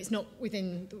it's not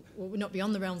we're not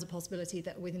beyond the realms of possibility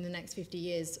that within the next 50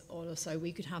 years or so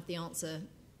we could have the answer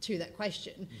to that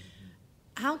question.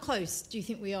 Mm-hmm. How close do you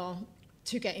think we are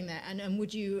to getting there? And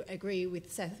would you agree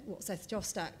with what Seth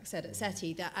Jostack said at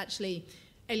SETI, that actually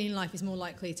alien life is more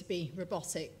likely to be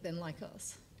robotic than like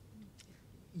us?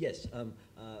 Yes. I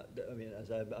mean,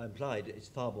 as I implied, it's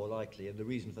far more likely. And the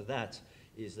reason for that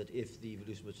is that if the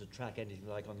evolution was to track anything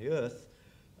like on the Earth,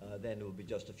 then it would be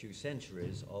just a few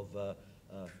centuries of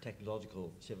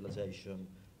technological civilization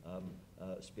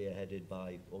spearheaded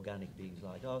by organic beings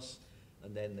like us,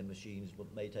 and then the machines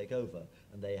may take over,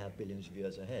 and they have billions of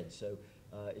years ahead. So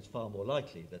it's far more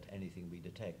likely that anything we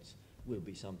detect will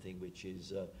be something which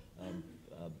is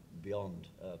beyond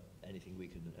anything we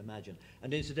can imagine.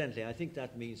 And incidentally, I think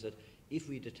that means that if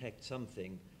we detect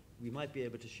something, we might be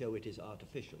able to show it is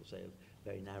artificial, say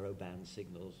very narrow band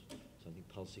signals, something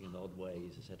pulsing in odd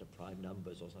ways, a set of prime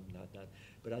numbers or something like that.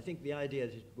 But I think the idea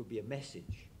that it would be a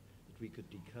message that we could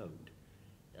decode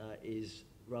is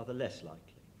rather less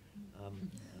likely.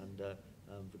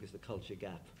 Because the culture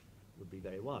gap would be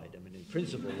very wide. I mean, in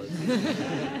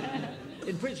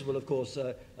principle, of course,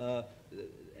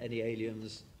 any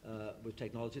aliens with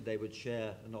technology, they would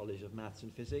share a knowledge of maths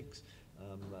and physics.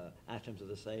 atoms are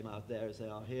the same out there as they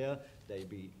are here. They'd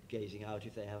be gazing out,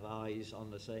 if they have eyes, on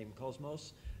the same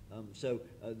cosmos. So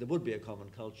there would be a common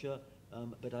culture,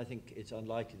 but I think it's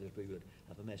unlikely that we would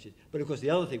have a message. But of course, the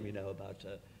other thing we know about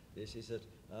this is that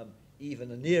even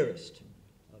the nearest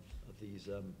of these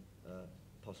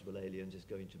possible aliens is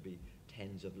going to be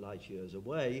tens of light years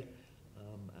away,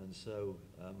 and so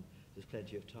there's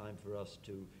plenty of time for us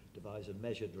to devise a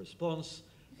measured response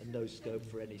and no scope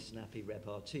for any snappy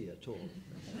repartee at all.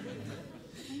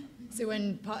 So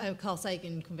when Carl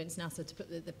Sagan convinced NASA to put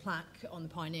the plaque on the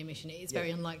Pioneer mission, it's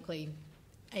very unlikely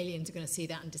aliens are going to see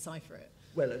that and decipher it.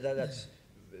 Well, that's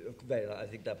very. I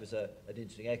think that was an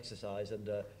interesting exercise, and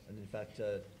in fact,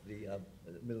 the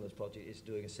Milner's project is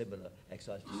doing a similar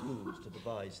exercise for schools to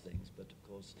devise things. But of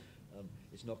course,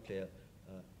 it's not clear.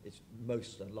 It's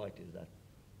most unlikely that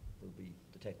will be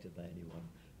detected by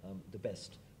anyone. The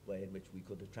best way in which we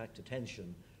could attract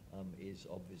attention is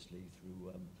obviously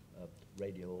through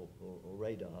radio or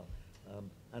radar.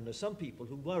 And there's some people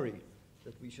who worry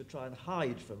that we should try and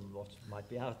hide from what might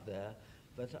be out there,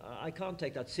 but I can't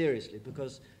take that seriously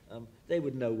because they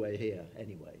would know we're here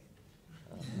anyway,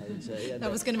 I would say. And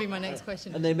that was going to be my next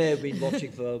question. And they may have been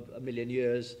watching for a million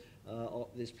years on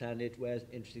this planet where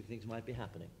interesting things might be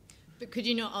happening. But could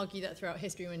you not argue that throughout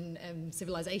history when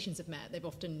civilizations have met, they've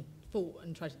often fought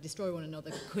and tried to destroy one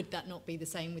another? Could that not be the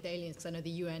same with aliens? Because I know the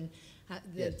UN,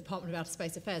 the Department of Outer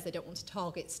Space Affairs, they don't want to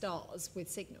target stars with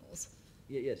signals.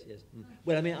 Yes.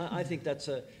 Well, I mean, I think that's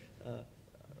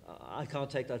I can't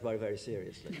take that very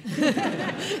seriously.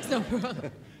 It's not a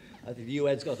problem. I think the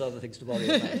UN's got other things to worry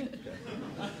about.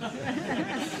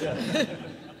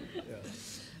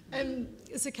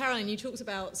 So, Caroline, you talked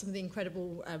about some of the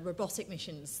incredible robotic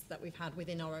missions that we've had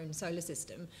within our own solar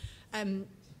system.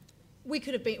 We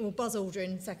could have been, well, Buzz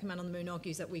Aldrin, second man on the moon,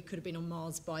 argues that we could have been on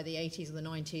Mars by the 80s or the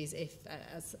 90s if,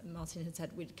 as Martin had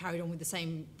said, we'd carried on with the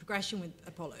same progression with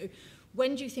Apollo.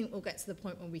 When do you think we'll get to the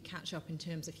point when we catch up in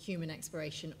terms of human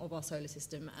exploration of our solar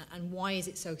system, and why is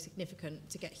it so significant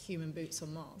to get human boots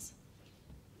on Mars?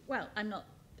 Well,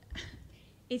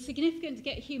 it's significant to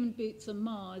get human boots on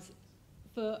Mars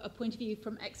for a point of view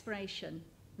from exploration.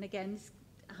 And again,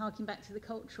 harking back to the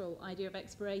cultural idea of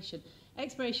exploration.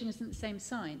 Exploration isn't the same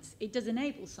science. It does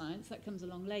enable science, that comes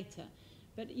along later.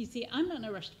 But you see, I'm not in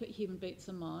a rush to put human boots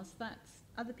on Mars. That's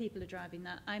other people are driving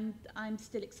that. I'm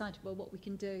still excited about what we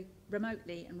can do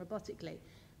remotely and robotically.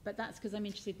 But that's because I'm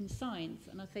interested in science,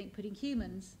 and I think putting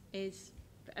humans is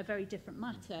a very different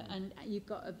matter. And you've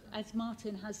got, as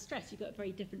Martin has stressed, you've got a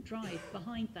very different drive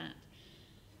behind that.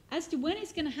 As to when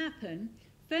it's going to happen,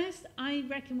 first, I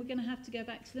reckon we're going to have to go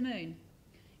back to the moon.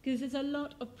 Because there's a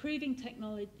lot of improving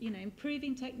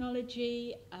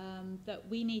technology that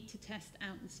we need to test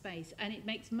out in space. And it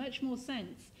makes much more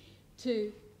sense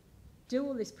to do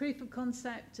all this proof of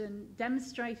concept and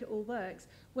demonstrate it all works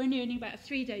when you're only about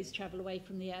 3 days travel away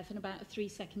from the Earth and about a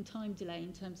 3-second time delay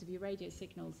in terms of your radio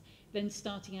signals than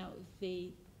starting out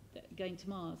with going to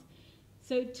Mars.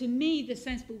 So to me, the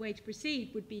sensible way to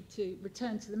proceed would be to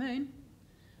return to the moon,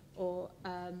 or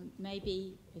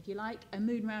maybe, if you like, a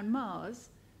moon around Mars.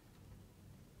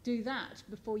 Do that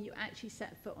before you actually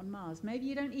set foot on Mars. Maybe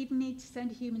you don't even need to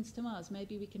send humans to Mars.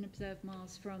 Maybe we can observe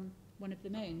Mars from one of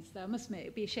the moons. Though I must admit, it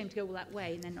would be a shame to go all that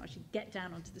way and then not actually get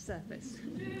down onto the surface.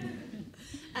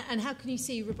 And how can you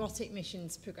see robotic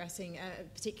missions progressing,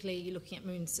 particularly looking at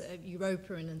moons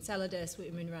Europa and Enceladus,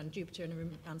 a moon around Jupiter and a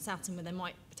moon around Saturn, where there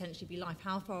might potentially be life?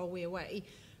 How far are we away,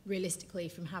 realistically,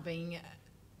 from having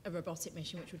a robotic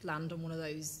mission which would land on one of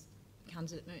those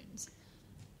candidate moons?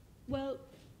 Well,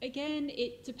 again,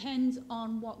 it depends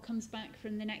on what comes back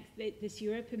from this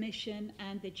Europa mission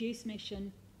and the JUICE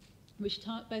mission, which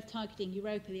both targeting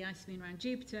Europa, the icy moon around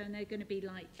Jupiter, and they're going to be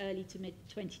like early to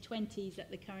mid-2020s at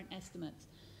the current estimates.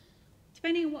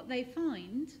 Depending on what they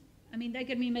find, I mean, they're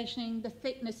going to be measuring the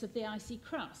thickness of the icy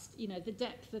crust, the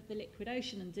depth of the liquid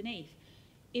ocean underneath.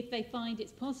 If they find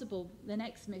it's possible, the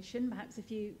next mission, perhaps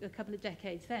a couple of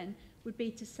decades then, would be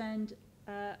to send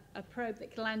a probe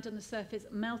that can land on the surface,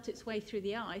 melt its way through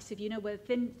the ice. If you know where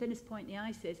the thinnest point in the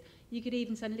ice is, you could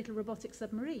even send a little robotic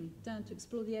submarine down to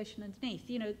explore the ocean underneath.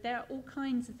 There are all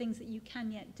kinds of things that you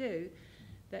can yet do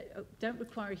that don't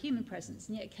require a human presence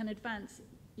and yet can advance,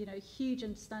 huge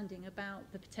understanding about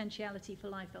the potentiality for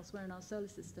life elsewhere in our solar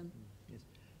system. Yes.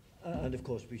 And of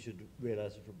course, we should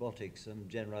realize that robotics and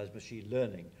generalized machine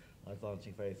learning are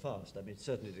advancing very fast. I mean, it's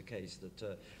certainly the case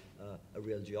that a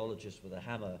real geologist with a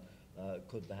hammer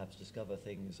could perhaps discover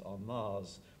things on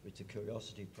Mars which a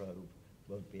Curiosity probe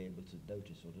won't be able to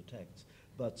notice or detect.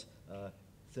 But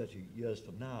 30 years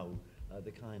from now,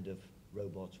 the kind of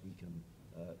robots we can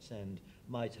send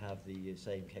might have the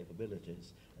same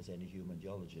capabilities as any human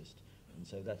geologist. And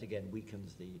so that again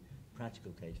weakens the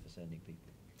practical case for sending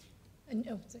people. And,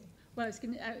 oh, sorry. Well, I was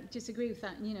going to disagree with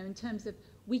that, you know, in terms of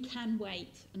we can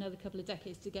wait another couple of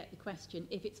decades to get the question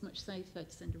if it's much safer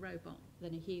to send a robot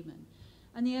than a human.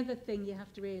 And the other thing you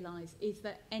have to realise is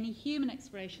that any human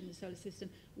exploration in the solar system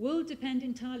will depend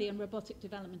entirely on robotic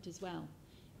development as well.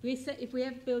 If we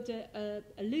ever build a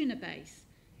lunar base,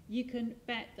 you can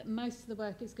bet that most of the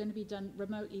work is going to be done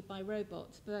remotely by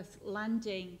robots, both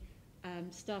landing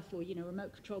stuff or, you know,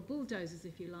 remote control bulldozers,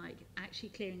 if you like, actually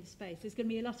clearing the space. There's going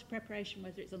to be a lot of preparation,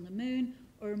 whether it's on the moon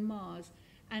or on Mars.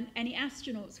 And any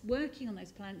astronauts working on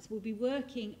those planets will be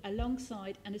working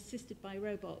alongside and assisted by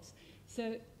robots.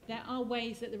 So there are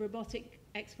ways that the robotic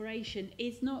exploration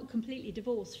is not completely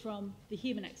divorced from the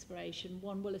human exploration.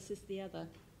 One will assist the other.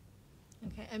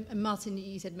 Okay, and Martin,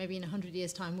 you said maybe in 100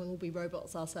 years' time we'll all be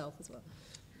robots ourselves as well.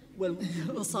 Well,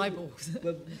 or cyborgs.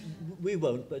 Well, we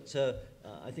won't, but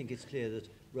I think it's clear that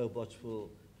robots will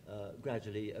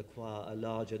gradually acquire a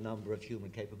larger number of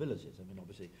human capabilities. I mean,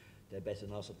 obviously, they're better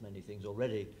than us at many things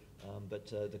already, but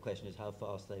the question is how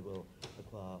fast they will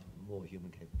acquire more human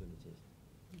capabilities.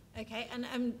 Okay,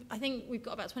 and I think we've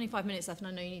got about 25 minutes left, and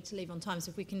I know you need to leave on time,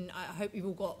 so if we can, I hope you've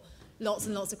all got lots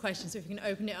and lots of questions, so if you can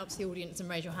open it up to the audience and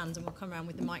raise your hands, and we'll come around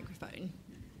with the microphone.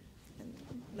 And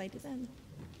lady then.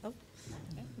 Oh.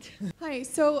 Hi,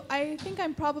 so I think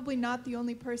I'm probably not the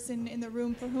only person in the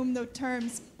room for whom the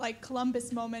terms like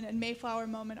Columbus moment and Mayflower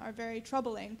moment are very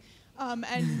troubling,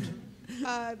 and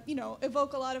you know,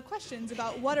 evoke a lot of questions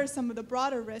about what are some of the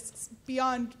broader risks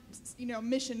beyond, you know,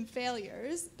 mission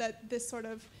failures that this sort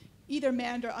of either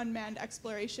manned or unmanned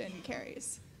exploration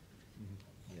carries.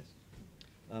 Mm-hmm.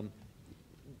 Yes.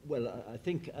 Well, I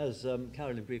think as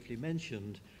Carolyn briefly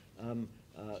mentioned,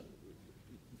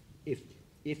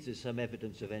 if there's some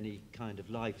evidence of any kind of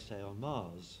life, say on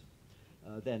Mars,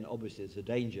 then obviously there's a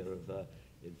danger of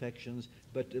infections,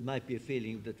 but there might be a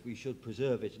feeling that we should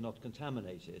preserve it and not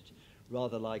contaminate it,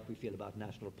 rather like we feel about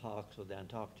national parks or the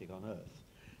Antarctic on Earth.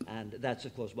 And that's,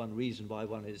 of course, one reason why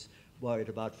one is worried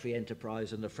about free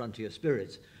enterprise and the frontier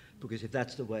spirit, because if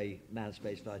that's the way manned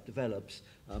spaceflight develops,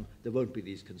 there won't be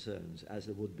these concerns, as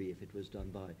there would be if it was done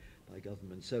by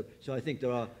government. So I think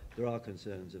there are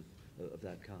concerns of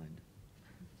that kind.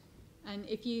 And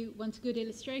if you want a good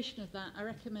illustration of that, I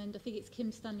recommend, I think it's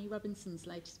Kim Stanley Robinson's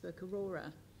latest book,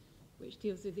 Aurora, which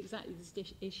deals with exactly this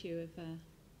issue of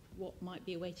what might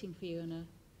be awaiting for you on a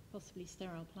possibly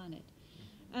sterile planet.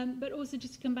 But also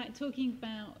just to come back, talking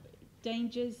about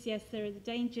dangers, yes, there are the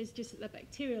dangers just at the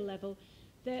bacterial level,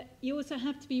 that you also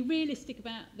have to be realistic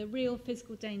about the real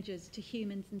physical dangers to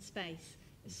humans in space.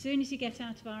 As soon as you get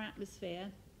out of our atmosphere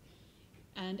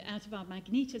and out of our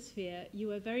magnetosphere,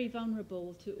 you are very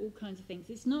vulnerable to all kinds of things.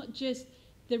 It's not just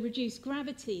the reduced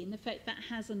gravity and the effect that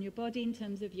has on your body in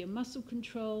terms of your muscle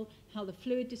control, how the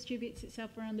fluid distributes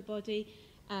itself around the body,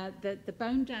 the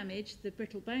bone damage, the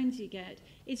brittle bones you get.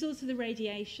 It's also the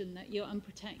radiation that you're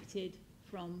unprotected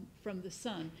from the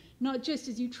sun. Not just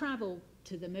as you travel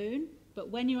to the moon, but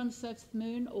when you're on the surface of the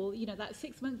moon, or, you know, that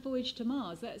 6-month voyage to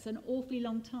Mars, that's an awfully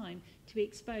long time to be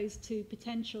exposed to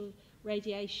potential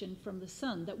radiation from the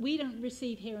sun that we don't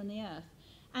receive here on the Earth,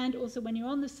 and also when you're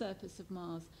on the surface of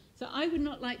Mars. So I would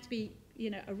not like to be, you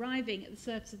know, arriving at the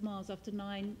surface of Mars after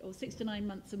 6 to 9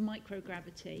 months of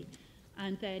microgravity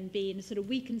and then be in a sort of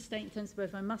weakened state in terms of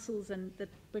both my muscles and the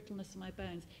brittleness of my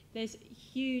bones. There's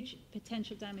huge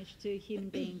potential damage to human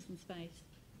beings in space.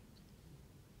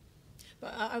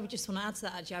 But I would just want to add to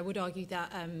that, actually. I would argue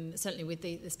that certainly with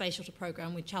the Space Shuttle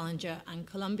program with Challenger and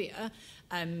Columbia,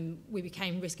 we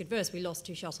became risk adverse. We lost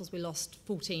 2 shuttles, we lost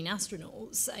 14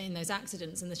 astronauts in those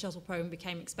accidents, and the shuttle program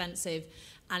became expensive,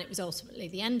 and it was ultimately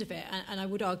the end of it. And I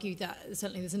would argue that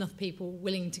certainly there's enough people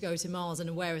willing to go to Mars and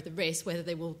aware of the risk. Whether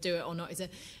they will do it or not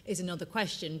is another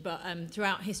question. But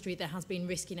throughout history, there has been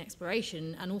risk in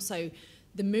exploration, and also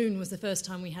the moon was the first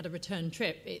time we had a return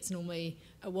trip. It's normally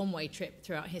a one-way trip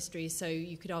throughout history, so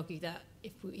you could argue that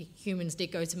if humans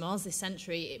did go to Mars this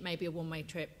century, it may be a one-way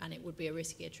trip and it would be a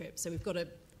riskier trip. So we've got to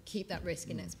keep that risk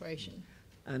in exploration.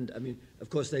 And, I mean, of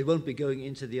course, they won't be going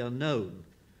into the unknown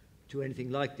to anything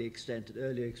like the extent that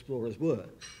earlier explorers were,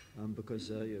 because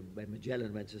when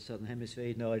Magellan went to the Southern Hemisphere, he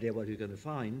had no idea what he was going to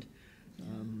find.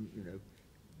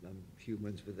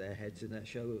 Humans with their heads in their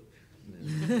show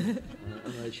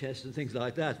on their chest and things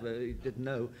like that, where you didn't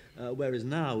know. Whereas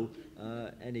now,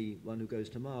 anyone who goes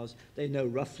to Mars, they know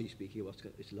roughly speaking what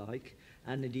it's like,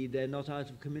 and indeed they're not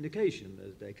out of communication.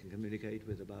 They can communicate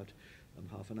with about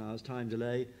half an hour's time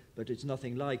delay, but it's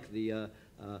nothing like the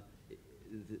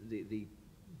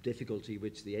difficulty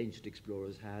which the ancient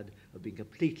explorers had of being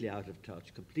completely out of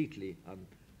touch, completely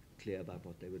unclear about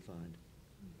what they would find.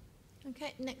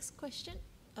 Okay, next question.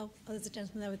 Oh, there's a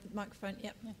gentleman there with the microphone.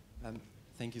 Yep. Yeah.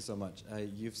 Thank you so much.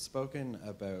 You've spoken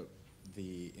about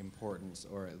the importance,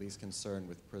 or at least concern,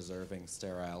 with preserving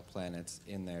sterile planets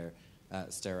in their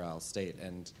sterile state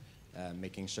and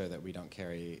making sure that we don't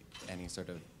carry any sort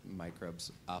of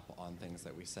microbes up on things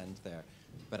that we send there.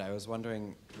 But I was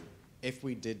wondering, if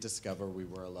we did discover we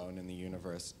were alone in the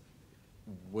universe,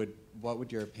 what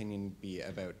would your opinion be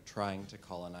about trying to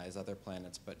colonize other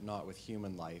planets, but not with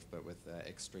human life, but with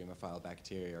extremophile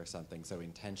bacteria or something, so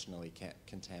intentionally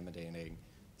contaminating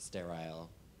sterile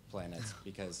planets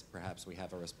because perhaps we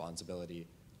have a responsibility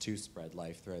to spread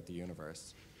life throughout the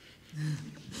universe?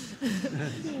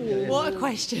 What a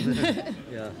question.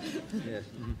 Yeah, yes.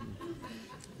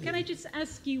 Can I just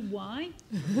ask you why?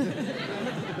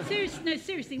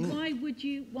 Seriously, why would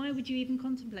you even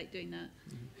contemplate doing that?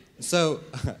 So,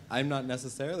 I'm not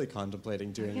necessarily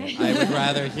contemplating doing it. I would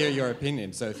rather hear your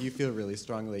opinion. So if you feel really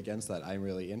strongly against that, I'm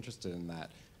really interested in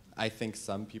that. I think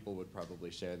some people would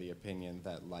probably share the opinion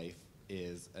that life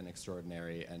is an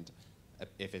extraordinary, and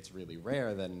if it's really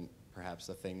rare, then perhaps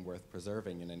a thing worth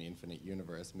preserving in an infinite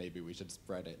universe. Maybe we should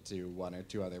spread it to 1 or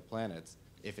 2 other planets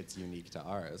if it's unique to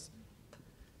ours.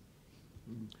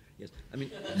 Yes, I mean,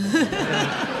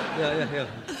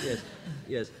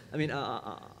 yes. I mean,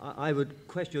 I would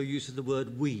question your use of the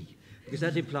word "we," because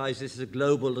that implies this is a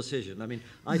global decision. I mean,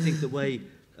 I think the way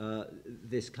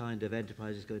this kind of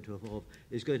enterprise is going to evolve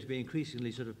is going to be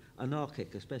increasingly sort of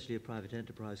anarchic, especially if private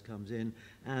enterprise comes in,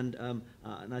 and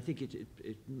I think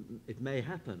it may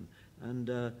happen.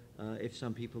 And if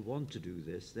some people want to do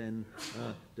this, then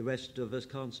the rest of us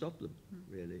can't stop them,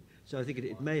 really. So I think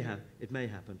it may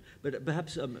happen. But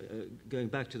perhaps going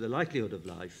back to the likelihood of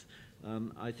life,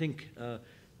 I think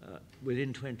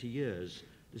within 20 years,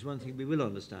 there's one thing we will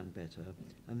understand better,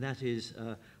 and that is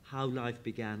how life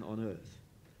began on Earth.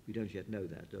 We don't yet know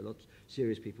that. There are lots of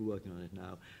serious people working on it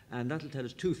now. And that'll tell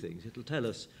us 2 things. It'll tell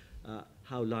us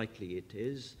how likely it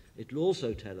is. It'll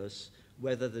also tell us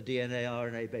whether the DNA,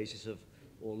 RNA basis of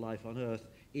all life on Earth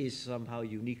is somehow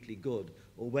uniquely good,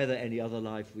 or whether any other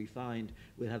life we find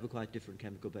will have a quite different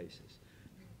chemical basis.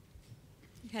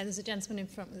 Okay, there's a gentleman in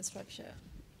front with a striped shirt.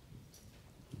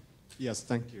 Yes,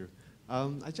 thank you.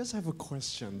 I just have a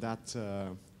question that...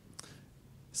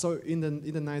 So in the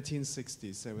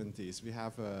 1960s, 70s, we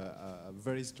have a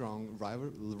very strong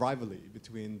rivalry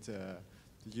between the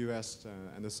US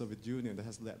and the Soviet Union that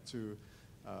has led to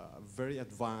a very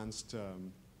advanced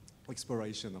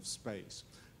exploration of space.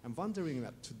 I'm wondering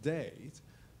that today,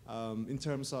 in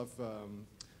terms of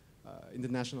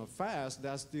international affairs,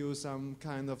 there's still some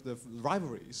kind of the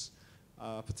rivalries,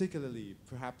 particularly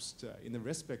perhaps in the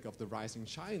respect of the rising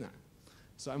China.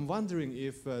 So I'm wondering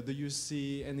if, do you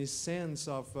see any sense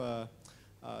of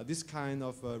this kind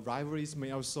of rivalries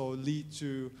may also lead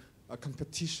to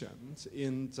competitions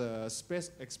in the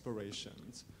space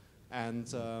explorations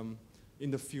and in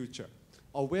the future?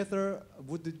 Or whether,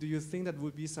 do you think that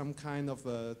would be some kind of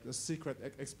a secret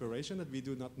exploration that we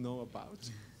do not know about?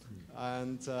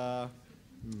 And,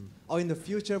 or in the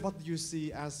future, what do you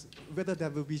see as whether there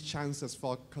will be chances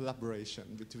for collaboration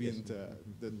between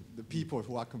the people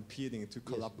who are competing to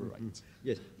collaborate?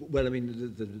 Yes, well, I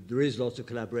mean, there is lots of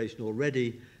collaboration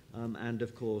already, and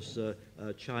of course,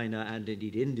 China and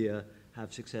indeed India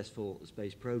have successful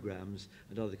space programs,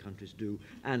 and other countries do.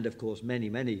 And of course, many,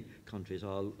 many countries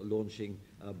are launching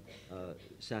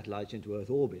satellites into Earth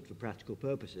orbit for practical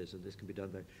purposes, and this can be done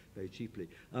very, very cheaply.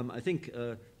 I think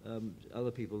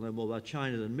other people know more about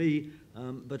China than me,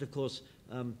 but of course,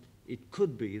 it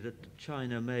could be that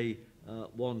China may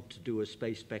want to do a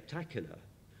space spectacular.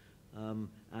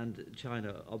 And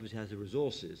China obviously has the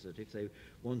resources that if they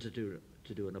wanted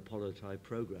to do an Apollo-type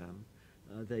program,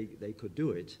 they could do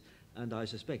it. And I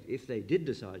suspect if they did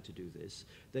decide to do this,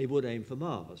 they would aim for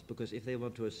Mars, because if they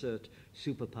want to assert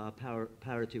superpower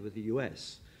parity with the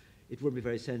US, it wouldn't be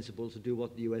very sensible to do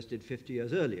what the US did 50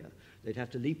 years earlier. They'd have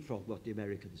to leapfrog what the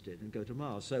Americans did and go to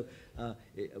Mars. So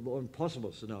one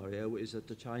possible scenario is that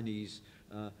the Chinese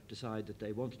decide that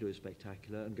they want to do a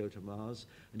spectacular and go to Mars,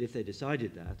 and if they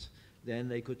decided that, then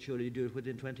they could surely do it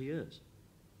within 20 years.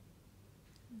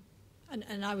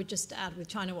 And I would just add with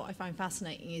China, what I find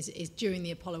fascinating is during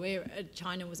the Apollo era,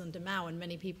 China was under Mao, and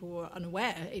many people were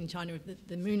unaware in China of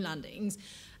the moon landings.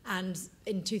 And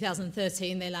in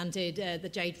 2013, they landed the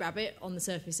Jade Rabbit on the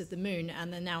surface of the moon,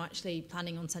 and they're now actually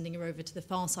planning on sending a rover to the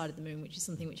far side of the moon, which is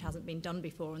something which hasn't been done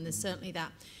before. And there's certainly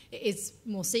that. It is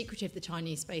more secretive, the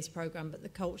Chinese space program, but the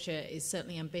culture is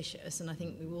certainly ambitious, and I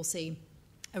think we will see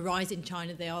a rise in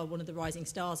China. They are one of the rising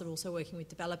stars. They're also working with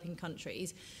developing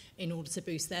countries in order to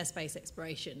boost their space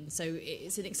exploration. So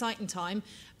it's an exciting time,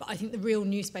 but I think the real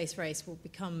new space race will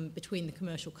become between the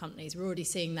commercial companies. We're already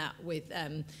seeing that with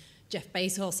Jeff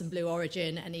Bezos and Blue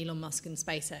Origin and Elon Musk and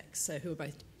SpaceX, so who are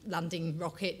both landing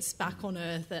rockets back on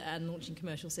Earth and launching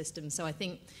commercial systems. So I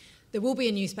think there will be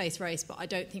a new space race, but I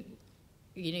don't think,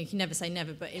 you can never say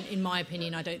never, but in my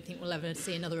opinion, I don't think we'll ever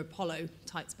see another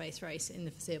Apollo-type space race in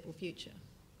the foreseeable future.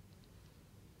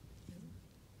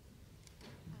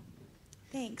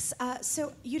 Thanks.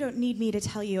 So you don't need me to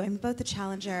tell you, both the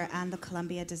Challenger and the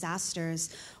Columbia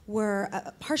disasters were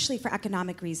partially for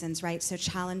economic reasons, right? So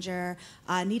Challenger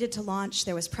needed to launch.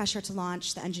 There was pressure to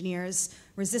launch. The engineers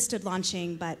resisted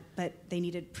launching, but they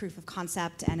needed proof of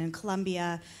concept. And in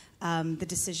Columbia, the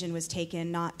decision was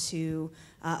taken not to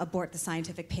abort the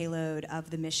scientific payload of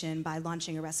the mission by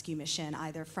launching a rescue mission,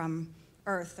 either from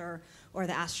Earth or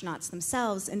the astronauts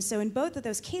themselves. And so in both of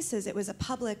those cases, it was a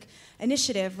public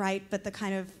initiative, right? But the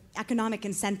kind of economic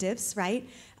incentives, right,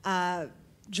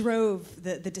 drove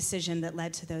the decision that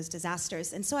led to those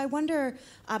disasters. And so I wonder,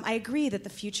 I agree that the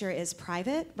future is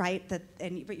private, right? But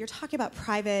you're talking about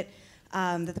private,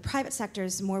 that the private sector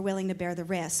is more willing to bear the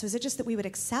risk. So is it just that we would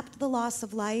accept the loss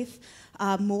of life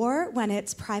more when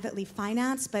it's privately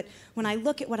financed? But when I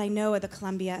look at what I know of the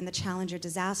Columbia and the Challenger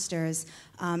disasters,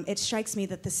 it strikes me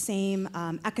that the same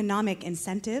economic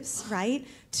incentives, right,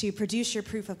 to produce your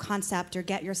proof of concept or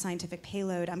get your scientific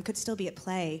payload could still be at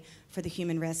play for the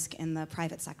human risk in the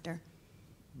private sector.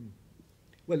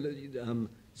 Well,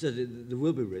 so there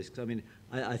will be risks. I mean,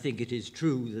 I think it is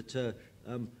true that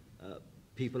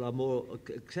people are more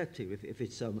accepting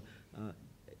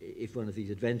if one of these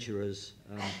adventurers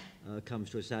comes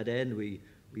to a sad end. We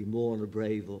mourn a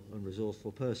brave and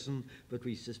resourceful person, but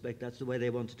we suspect that's the way they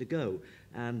wanted to go.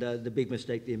 And the big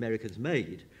mistake the Americans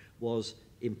made was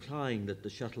implying that the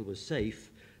shuttle was safe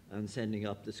and sending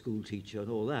up the school teacher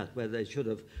and all that, where they should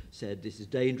have said, this is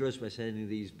dangerous, we're sending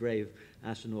these brave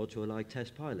astronauts who are like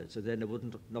test pilots. So then there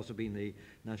would not have been the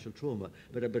national trauma.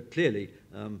 But clearly,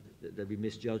 there'll be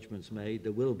misjudgments made,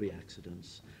 there will be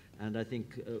accidents. And I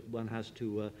think one has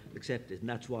to accept it. And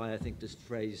that's why I think this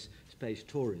phrase, space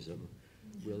tourism,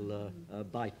 will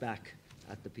bite back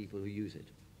at the people who use it.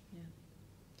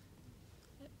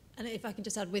 And if I can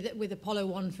just add, with Apollo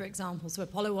 1, for example, so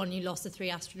Apollo 1, you lost the 3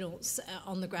 astronauts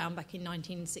on the ground back in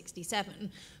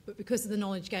 1967, but because of the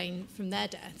knowledge gained from their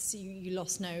deaths, you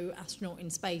lost no astronaut in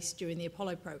space during the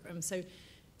Apollo program. So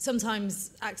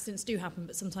sometimes accidents do happen,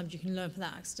 but sometimes you can learn from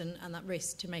that accident and that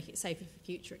risk to make it safer for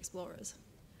future explorers.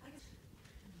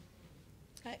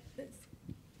 Okay.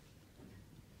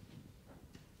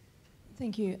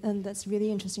 Thank you, and that's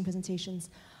really interesting presentations.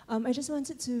 I just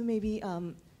wanted to maybe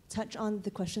touch on the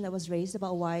question that was raised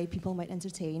about why people might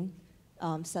entertain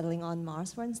settling on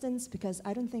Mars, for instance, because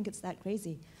I don't think it's that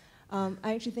crazy. I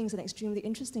actually think it's an extremely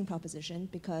interesting proposition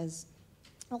because,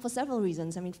 well, for several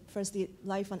reasons. I mean, firstly,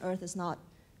 life on Earth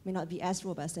may not be as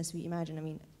robust as we imagine. I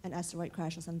mean, an asteroid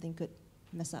crash or something could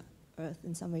mess up Earth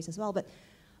in some ways as well. But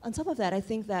on top of that, I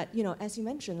think that, as you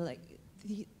mentioned, like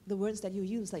the words that you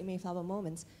use, like Mayflower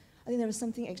moments, I think there is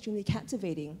something extremely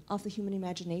captivating of the human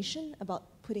imagination about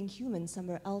putting humans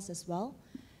somewhere else as well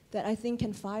that I think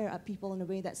can fire up people in a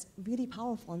way that's really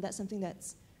powerful, and that's something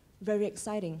that's very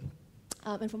exciting.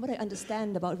 And from what I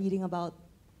understand about reading about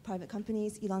private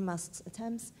companies, Elon Musk's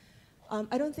attempts,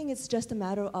 I don't think it's just a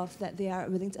matter of that they are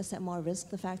willing to accept more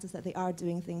risk. The fact is that they are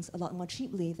doing things a lot more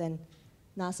cheaply than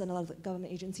NASA and a lot of the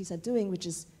government agencies are doing, which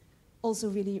is also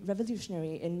really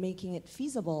revolutionary in making it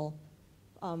feasible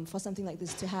for something like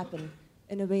this to happen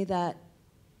in a way that,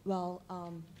 well,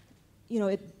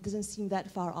 it doesn't seem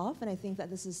that far off. And I think that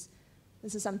this is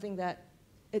something that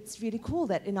it's really cool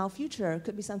that in our future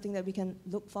could be something that we can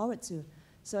look forward to.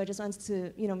 So I just wanted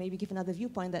to, maybe give another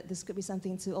viewpoint that this could be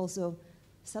something to also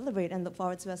celebrate and look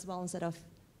forward to as well, instead of,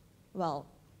 well,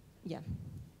 yeah.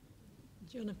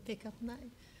 Do you want to pick up on that?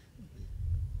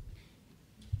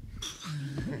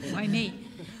 Why me?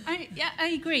 I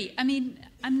agree. I mean,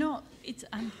 I'm not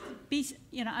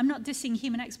dissing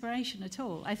human exploration at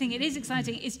all. I think it is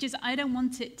exciting. It's just I don't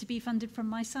want it to be funded from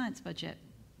my science budget.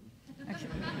 Okay.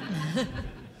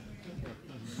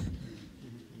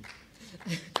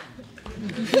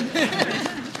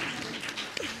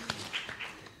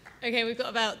 Okay, we've got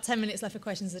about 10 minutes left for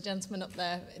questions. The gentleman up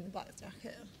there in the black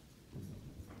jacket.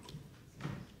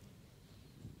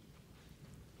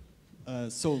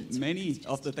 So many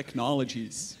of the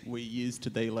technologies we use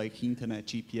today, like internet,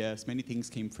 GPS, many things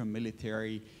came from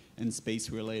military and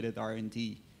space-related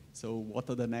R&D. So what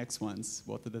are the next ones?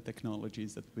 What are the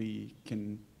technologies that we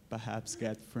can perhaps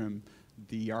get from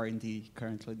the R&D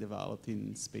currently developed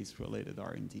in space-related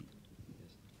R&D?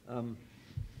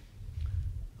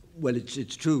 Well,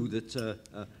 it's true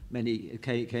that many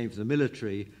came from the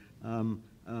military.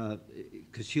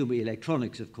 Consumer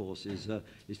electronics, of course, is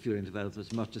fueling development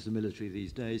as much as the military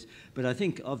these days. But I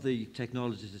think of the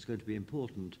technologies that's going to be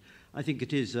important, I think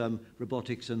it is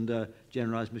robotics and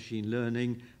generalized machine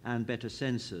learning and better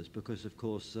sensors, because, of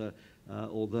course,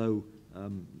 although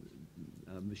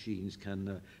machines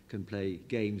can play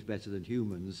games better than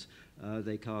humans,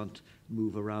 they can't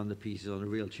move around the pieces on a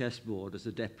real chessboard as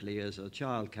adeptly as a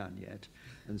child can yet.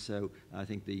 And so I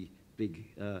think the big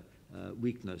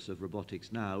weakness of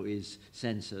robotics now is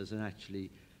sensors and actually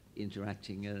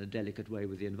interacting in a delicate way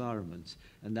with the environment.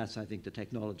 And that's, I think, the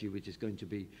technology which is going to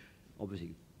be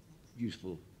obviously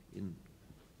useful in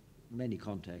many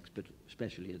contexts, but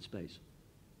especially in space.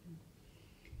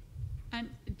 And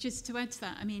just to add to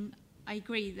that, I mean, I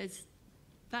agree,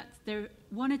 there are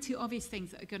one or two obvious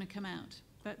things that are going to come out,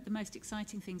 but the most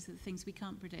exciting things are the things we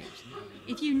can't predict.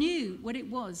 If you knew what it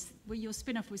was, what your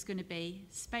spin-off was going to be,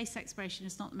 space exploration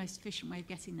is not the most efficient way of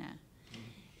getting there.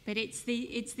 But it's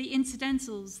the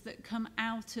incidentals that come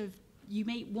out of, you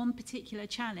meet one particular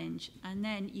challenge, and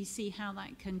then you see how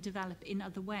that can develop in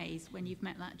other ways when you've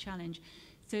met that challenge.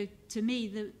 So to me,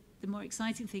 the more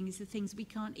exciting thing is the things we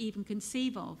can't even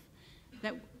conceive of.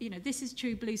 That, you know, this is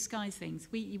true blue skies things.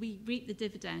 We reap the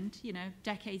dividend, you know,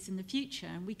 decades in the future,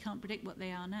 and we can't predict what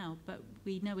they are now, but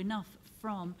we know enough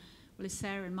from, well, as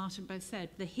Sarah and Martin both said,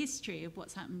 the history of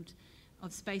what's happened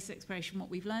of space exploration,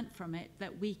 what we've learnt from it,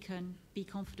 that we can be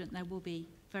confident there will be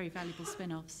very valuable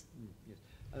spin-offs. Yes.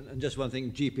 And just one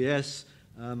thing, GPS,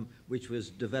 which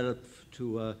was developed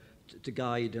to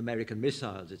guide American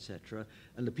missiles, etc.,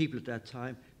 and the people at that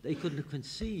time, they couldn't have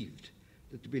conceived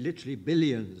that there'd be literally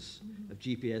billions of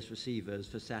GPS receivers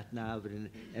for sat-nav and in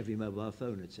every mobile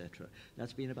phone, etc.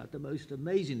 That's been about the most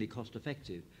amazingly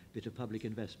cost-effective bit of public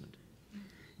investment.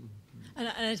 And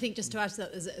I think just to add to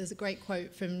that, there's a great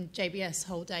quote from JBS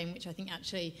Haldane, which I think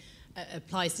actually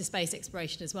applies to space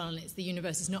exploration as well, and it's the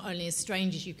universe is not only as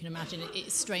strange as you can imagine,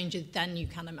 it's stranger than you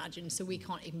can imagine, so we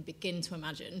can't even begin to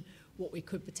imagine what we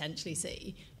could potentially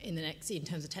see in the next, in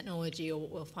terms of technology or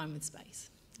what we'll find with space.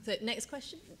 So next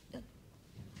question.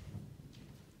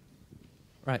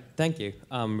 Right, thank you.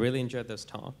 Really enjoyed those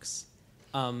talks.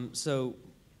 So,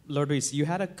 Lord Rees, you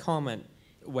had a comment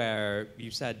where you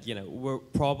said, you know, we're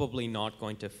probably not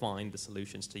going to find the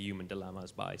solutions to human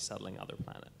dilemmas by settling other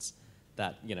planets.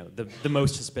 That, you know, the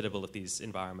most hospitable of these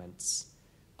environments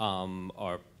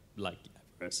are like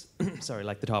Everest, sorry,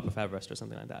 like the top of Everest or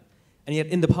something like that. And yet,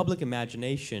 in the public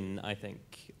imagination, I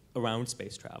think, around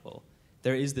space travel,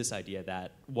 there is this idea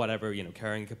that whatever, you know,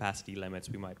 carrying capacity limits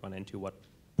we might run into, what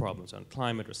problems on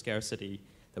climate or scarcity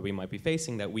that we might be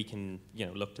facing, that we can, you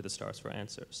know, look to the stars for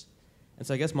answers. And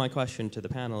so I guess my question to the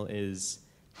panel is,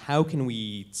 how can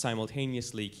we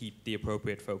simultaneously keep the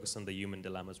appropriate focus on the human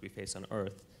dilemmas we face on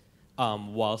Earth,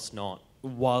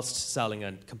 whilst selling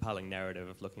a compelling narrative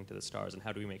of looking to the stars, and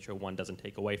how do we make sure one doesn't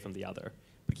take away from the other,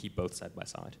 but keep both side by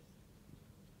side?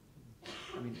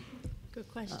 I mean, good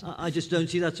question. I just don't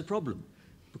see that's a problem,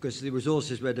 because the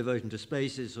resources we're devoting to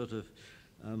space is sort of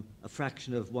a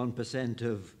fraction of 1%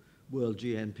 of world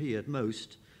GNP at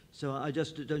most. So I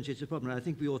just don't see it's a problem. And I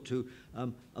think we ought to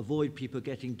avoid people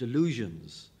getting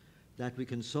delusions that we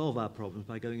can solve our problems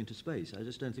by going into space. I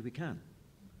just don't think we can.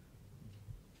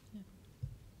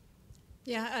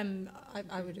 Yeah,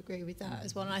 I would agree with that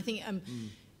as well. And I think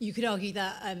you could argue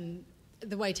that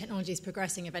the way technology is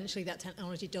progressing, eventually that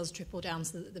technology does trickle down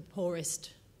so that the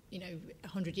poorest, you know,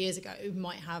 100 years ago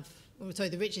might have, or sorry,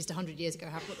 the richest 100 years ago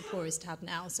have what the poorest have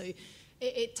now. So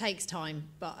it takes time,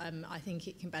 but I think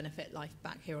it can benefit life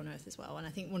back here on Earth as well. And I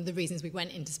think one of the reasons we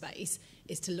went into space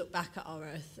is to look back at our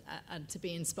Earth and to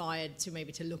be inspired to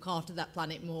maybe to look after that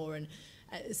planet more. And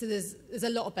so there's a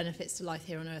lot of benefits to life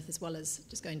here on Earth as well as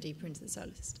just going deeper into the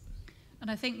solar system. And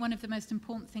I think one of the most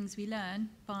important things we learn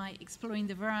by exploring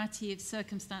the variety of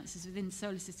circumstances within the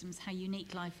solar system is how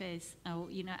unique life is,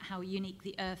 or, you know, how unique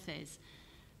the Earth is.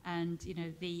 And, you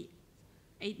know,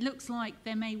 it looks like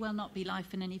there may well not be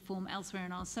life in any form elsewhere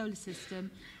in our solar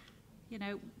system. You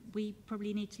know, we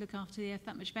probably need to look after the Earth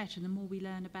that much better. And the more we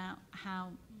learn about how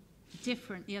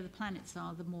different the other planets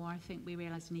are, the more I think we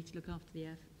realise we need to look after the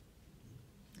Earth.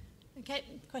 Okay,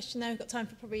 question there. We've got time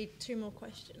for probably 2 more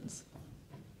questions.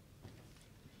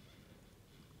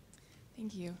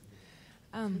 Thank you.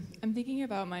 I'm thinking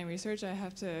about my research.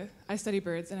 I study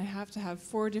birds, and I have to have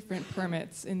 4 different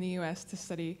permits in the U.S. to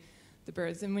study the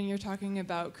birds. And when you're talking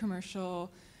about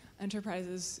commercial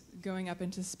enterprises going up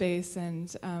into space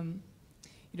and,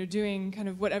 doing kind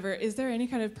of whatever. Is there any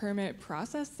kind of permit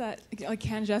process that like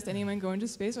can just anyone go into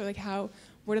space, or like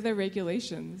what are the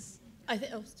regulations? I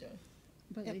think. Oh, sorry.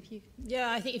 Yeah,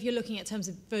 I think if you're looking at terms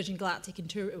of Virgin Galactic and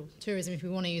tourism, if we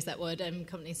want to use that word,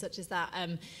 companies such as that,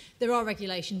 there are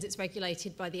regulations. It's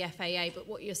regulated by the FAA, but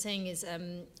what you're saying is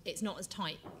it's not as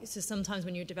tight. So sometimes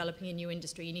when you're developing a new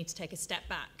industry, you need to take a step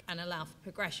back and allow for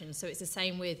progression. So it's the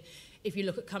same with if you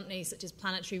look at companies such as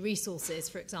Planetary Resources,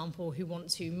 for example, who want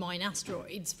to mine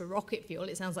asteroids for rocket fuel.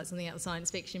 It sounds like something out of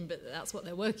science fiction, but that's what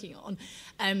they're working on.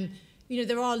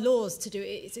 There are laws to do it.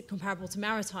 It's comparable to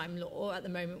maritime law at the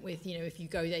moment with, if you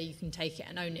go there, you can take it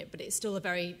and own it. But it's still a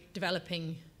very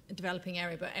developing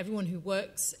area. But everyone who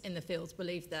works in the fields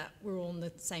believes that we're all on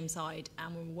the same side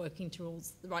and we're working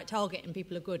towards the right target and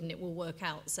people are good and it will work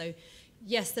out. So,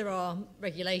 yes, there are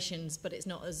regulations, but it's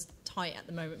not as tight at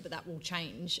the moment. But that will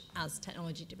change as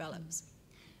technology develops.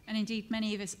 And indeed,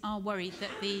 many of us are worried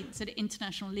that the sort of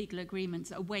international legal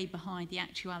agreements are way behind the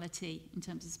actuality in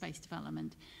terms of space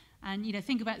development. And,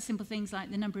 think about simple things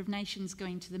like the number of nations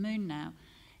going to the moon now.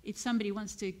 If somebody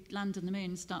wants to land on the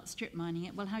moon and start strip mining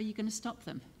it, well, how are you going to stop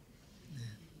them?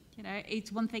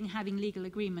 It's one thing having legal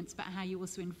agreements, but how you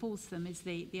also enforce them is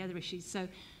the other issue. So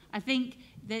I think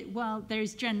that while there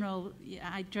is general,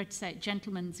 I dread to say it,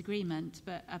 gentleman's agreement,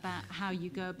 but about how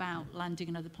you go about landing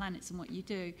on other planets and what you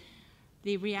do,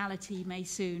 the reality may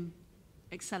soon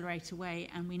accelerate away,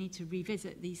 and we need to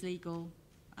revisit these legal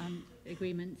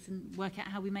agreements and work out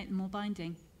how we make them more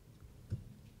binding.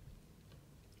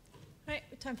 Right,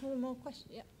 time for one more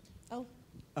question. Yeah. Oh.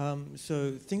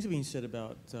 So things have been said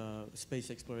about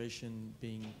space exploration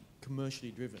being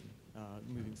commercially driven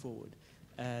moving forward.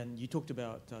 And you talked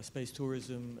about space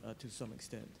tourism to some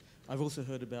extent. I've also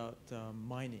heard about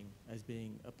mining as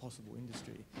being a possible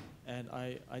industry. And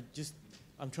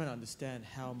I'm trying to understand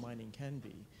how mining can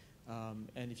be.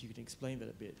 And if you could explain that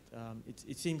a bit.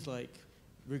 It seems like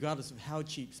regardless of how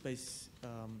cheap space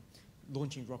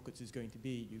launching rockets is going to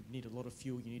be, you need a lot of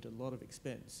fuel, you need a lot of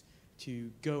expense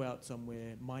to go out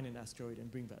somewhere, mine an asteroid,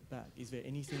 and bring that back. Is there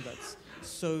anything that's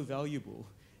so valuable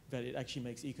that it actually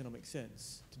makes economic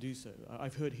sense to do so?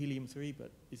 I've heard helium-3,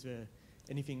 but is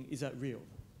that real?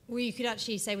 Well, you could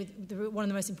actually say one of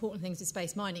the most important things with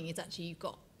space mining is actually you've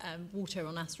got water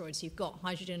on asteroids, so you've got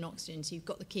hydrogen and oxygen, so you've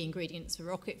got the key ingredients for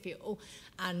rocket fuel,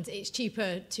 and it's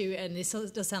cheaper to, and this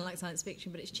does sound like science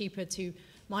fiction, but it's cheaper to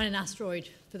mine an asteroid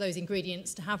for those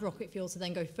ingredients to have rocket fuel to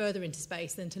then go further into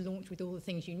space than to launch with all the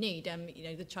things you need.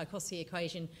 The Tchaikovsky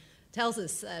equation tells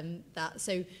us that.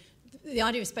 So the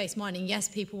idea of space mining, yes,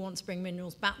 people want to bring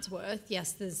minerals back to Earth.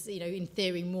 Yes, there's, in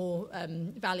theory, more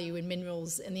value in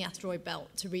minerals in the asteroid belt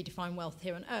to redefine wealth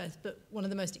here on Earth. But one of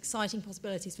the most exciting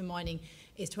possibilities for mining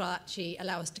is to actually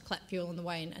allow us to collect fuel on the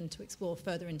way and to explore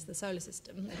further into the solar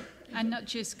system. And not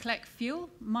just collect fuel,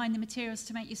 mine the materials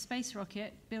to make your space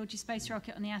rocket, build your space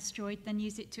rocket on the asteroid, then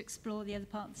use it to explore the other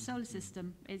part of the solar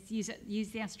system. Use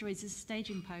the asteroids as a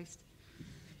staging post.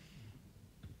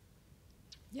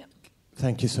 Yeah.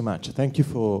 Thank you so much. Thank you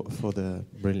for the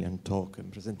brilliant talk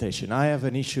and presentation. I have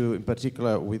an issue in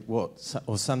particular with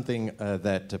something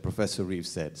that Professor Rees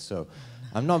said. So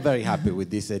I'm not very happy with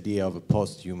this idea of a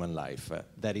post-human life,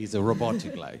 that is a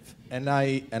robotic life. And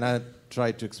I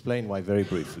try to explain why very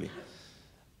briefly.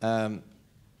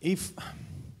 If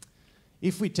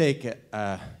we take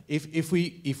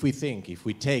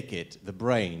the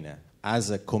brain as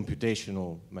a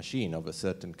computational machine of a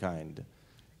certain kind,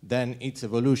 then its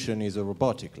evolution is a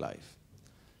robotic life.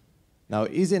 Now,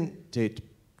 isn't it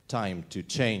time to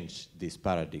change this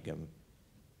paradigm?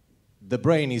 The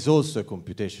brain is also a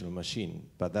computational machine,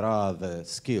 but there are other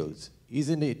skills.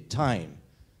 Isn't it time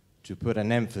to put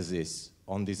an emphasis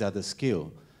on this other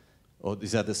skill or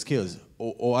these other skills?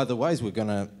 Or otherwise we're going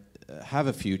to have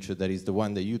a future that is the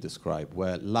one that you describe,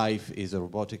 where life is a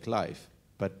robotic life.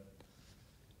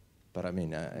 But I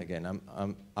mean, again,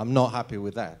 I'm not happy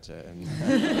with that.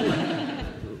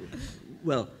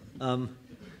 Well,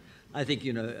 I think,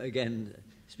 again,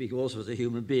 speaking also as a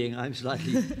human being, I'm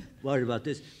slightly worried about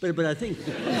this. But I think,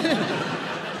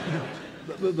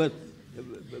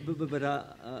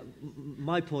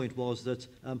 my point was that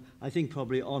I think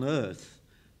probably on Earth,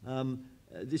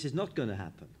 this is not going to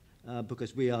happen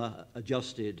because we are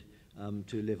adjusted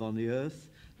to live on the Earth.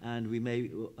 And we may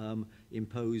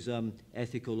impose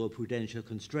ethical or prudential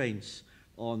constraints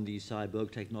on these cyborg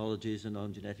technologies and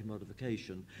on genetic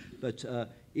modification. But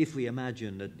if we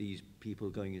imagine that these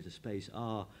people going into space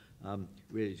are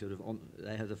really sort of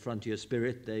they have the frontier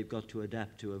spirit, they've got to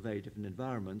adapt to a very different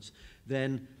environments,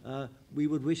 then we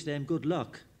would wish them good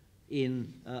luck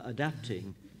in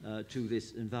adapting to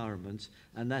this environment.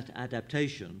 And that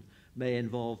adaptation may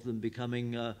involve them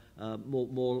becoming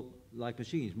more like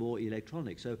machines, more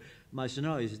electronic. So my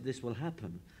scenario is that this will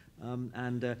happen,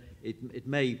 and it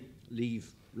may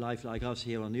leave life like us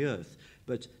here on the Earth,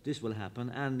 but this will happen.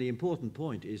 And the important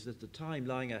point is that the time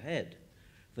lying ahead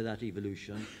for that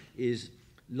evolution is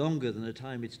longer than the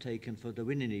time it's taken for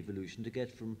Darwinian evolution to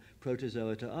get from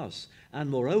protozoa to us. And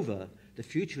moreover, the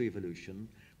future evolution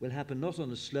will happen not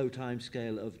on a slow time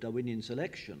scale of Darwinian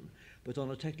selection, but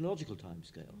on a technological time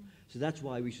scale. So that's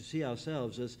why we should see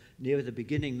ourselves as nearer the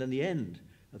beginning than the end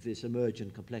of this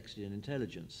emergent complexity and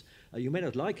intelligence. You may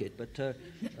not like it, but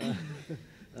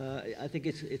I think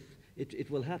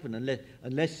it will happen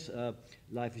unless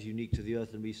life is unique to the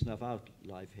Earth and we snuff out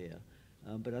life here.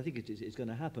 But I think it's going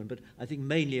to happen, but I think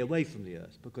mainly away from the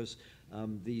Earth, because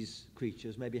these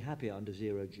creatures may be happier under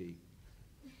 0G.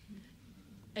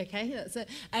 Okay, that's it.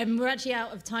 We're actually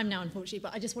out of time now, unfortunately,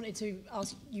 but I just wanted to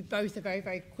ask you both a very,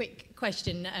 very quick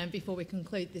question before we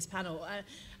conclude this panel.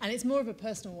 And it's more of a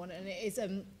personal one, and it is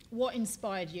what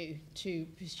inspired you to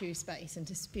pursue space and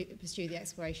to pursue the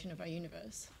exploration of our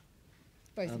universe?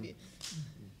 Both of you.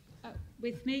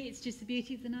 With me, it's just the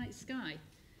beauty of the night sky.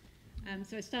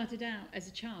 So I started out as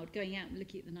a child going out and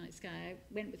looking at the night sky. I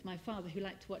went with my father, who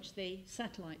liked to watch the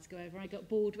satellites go over. I got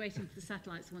bored waiting for the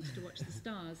satellites and wanted to watch the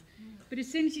stars. But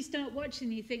as soon as you start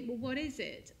watching, you think, well, what is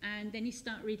it? And then you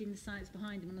start reading the science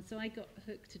behind them. And so I got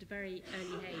hooked at a very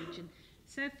early age. And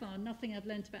so far, nothing I've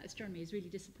learned about astronomy has really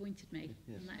disappointed me.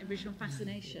 Yes. And that original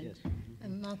fascination. Yes.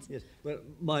 And Martin? Yes. Well,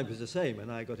 mine was the same,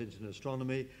 and I got into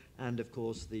astronomy, and of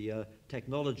course the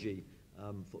technology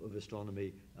of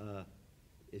astronomy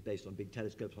is based on big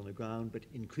telescopes on the ground, but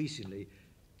increasingly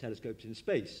telescopes in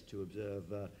space to observe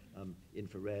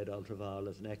infrared,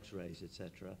 ultraviolet, and X-rays,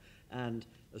 etc. And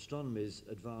astronomy has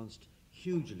advanced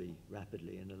hugely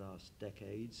rapidly in the last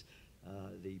decades.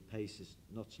 The pace is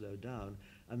not slowed down,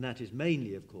 and that is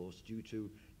mainly, of course, due to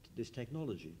this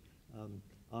technology.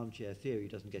 Armchair theory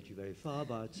doesn't get you very far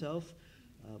by itself.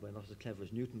 We're not as clever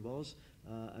as Newton was,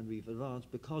 and we've advanced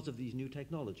because of these new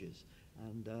technologies.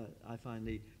 And I find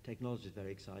the technology is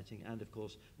very exciting, and of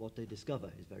course what they discover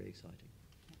is very exciting.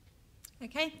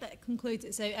 Okay, that concludes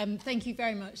it. So thank you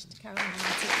very much to Caroline and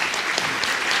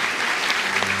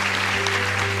Martin.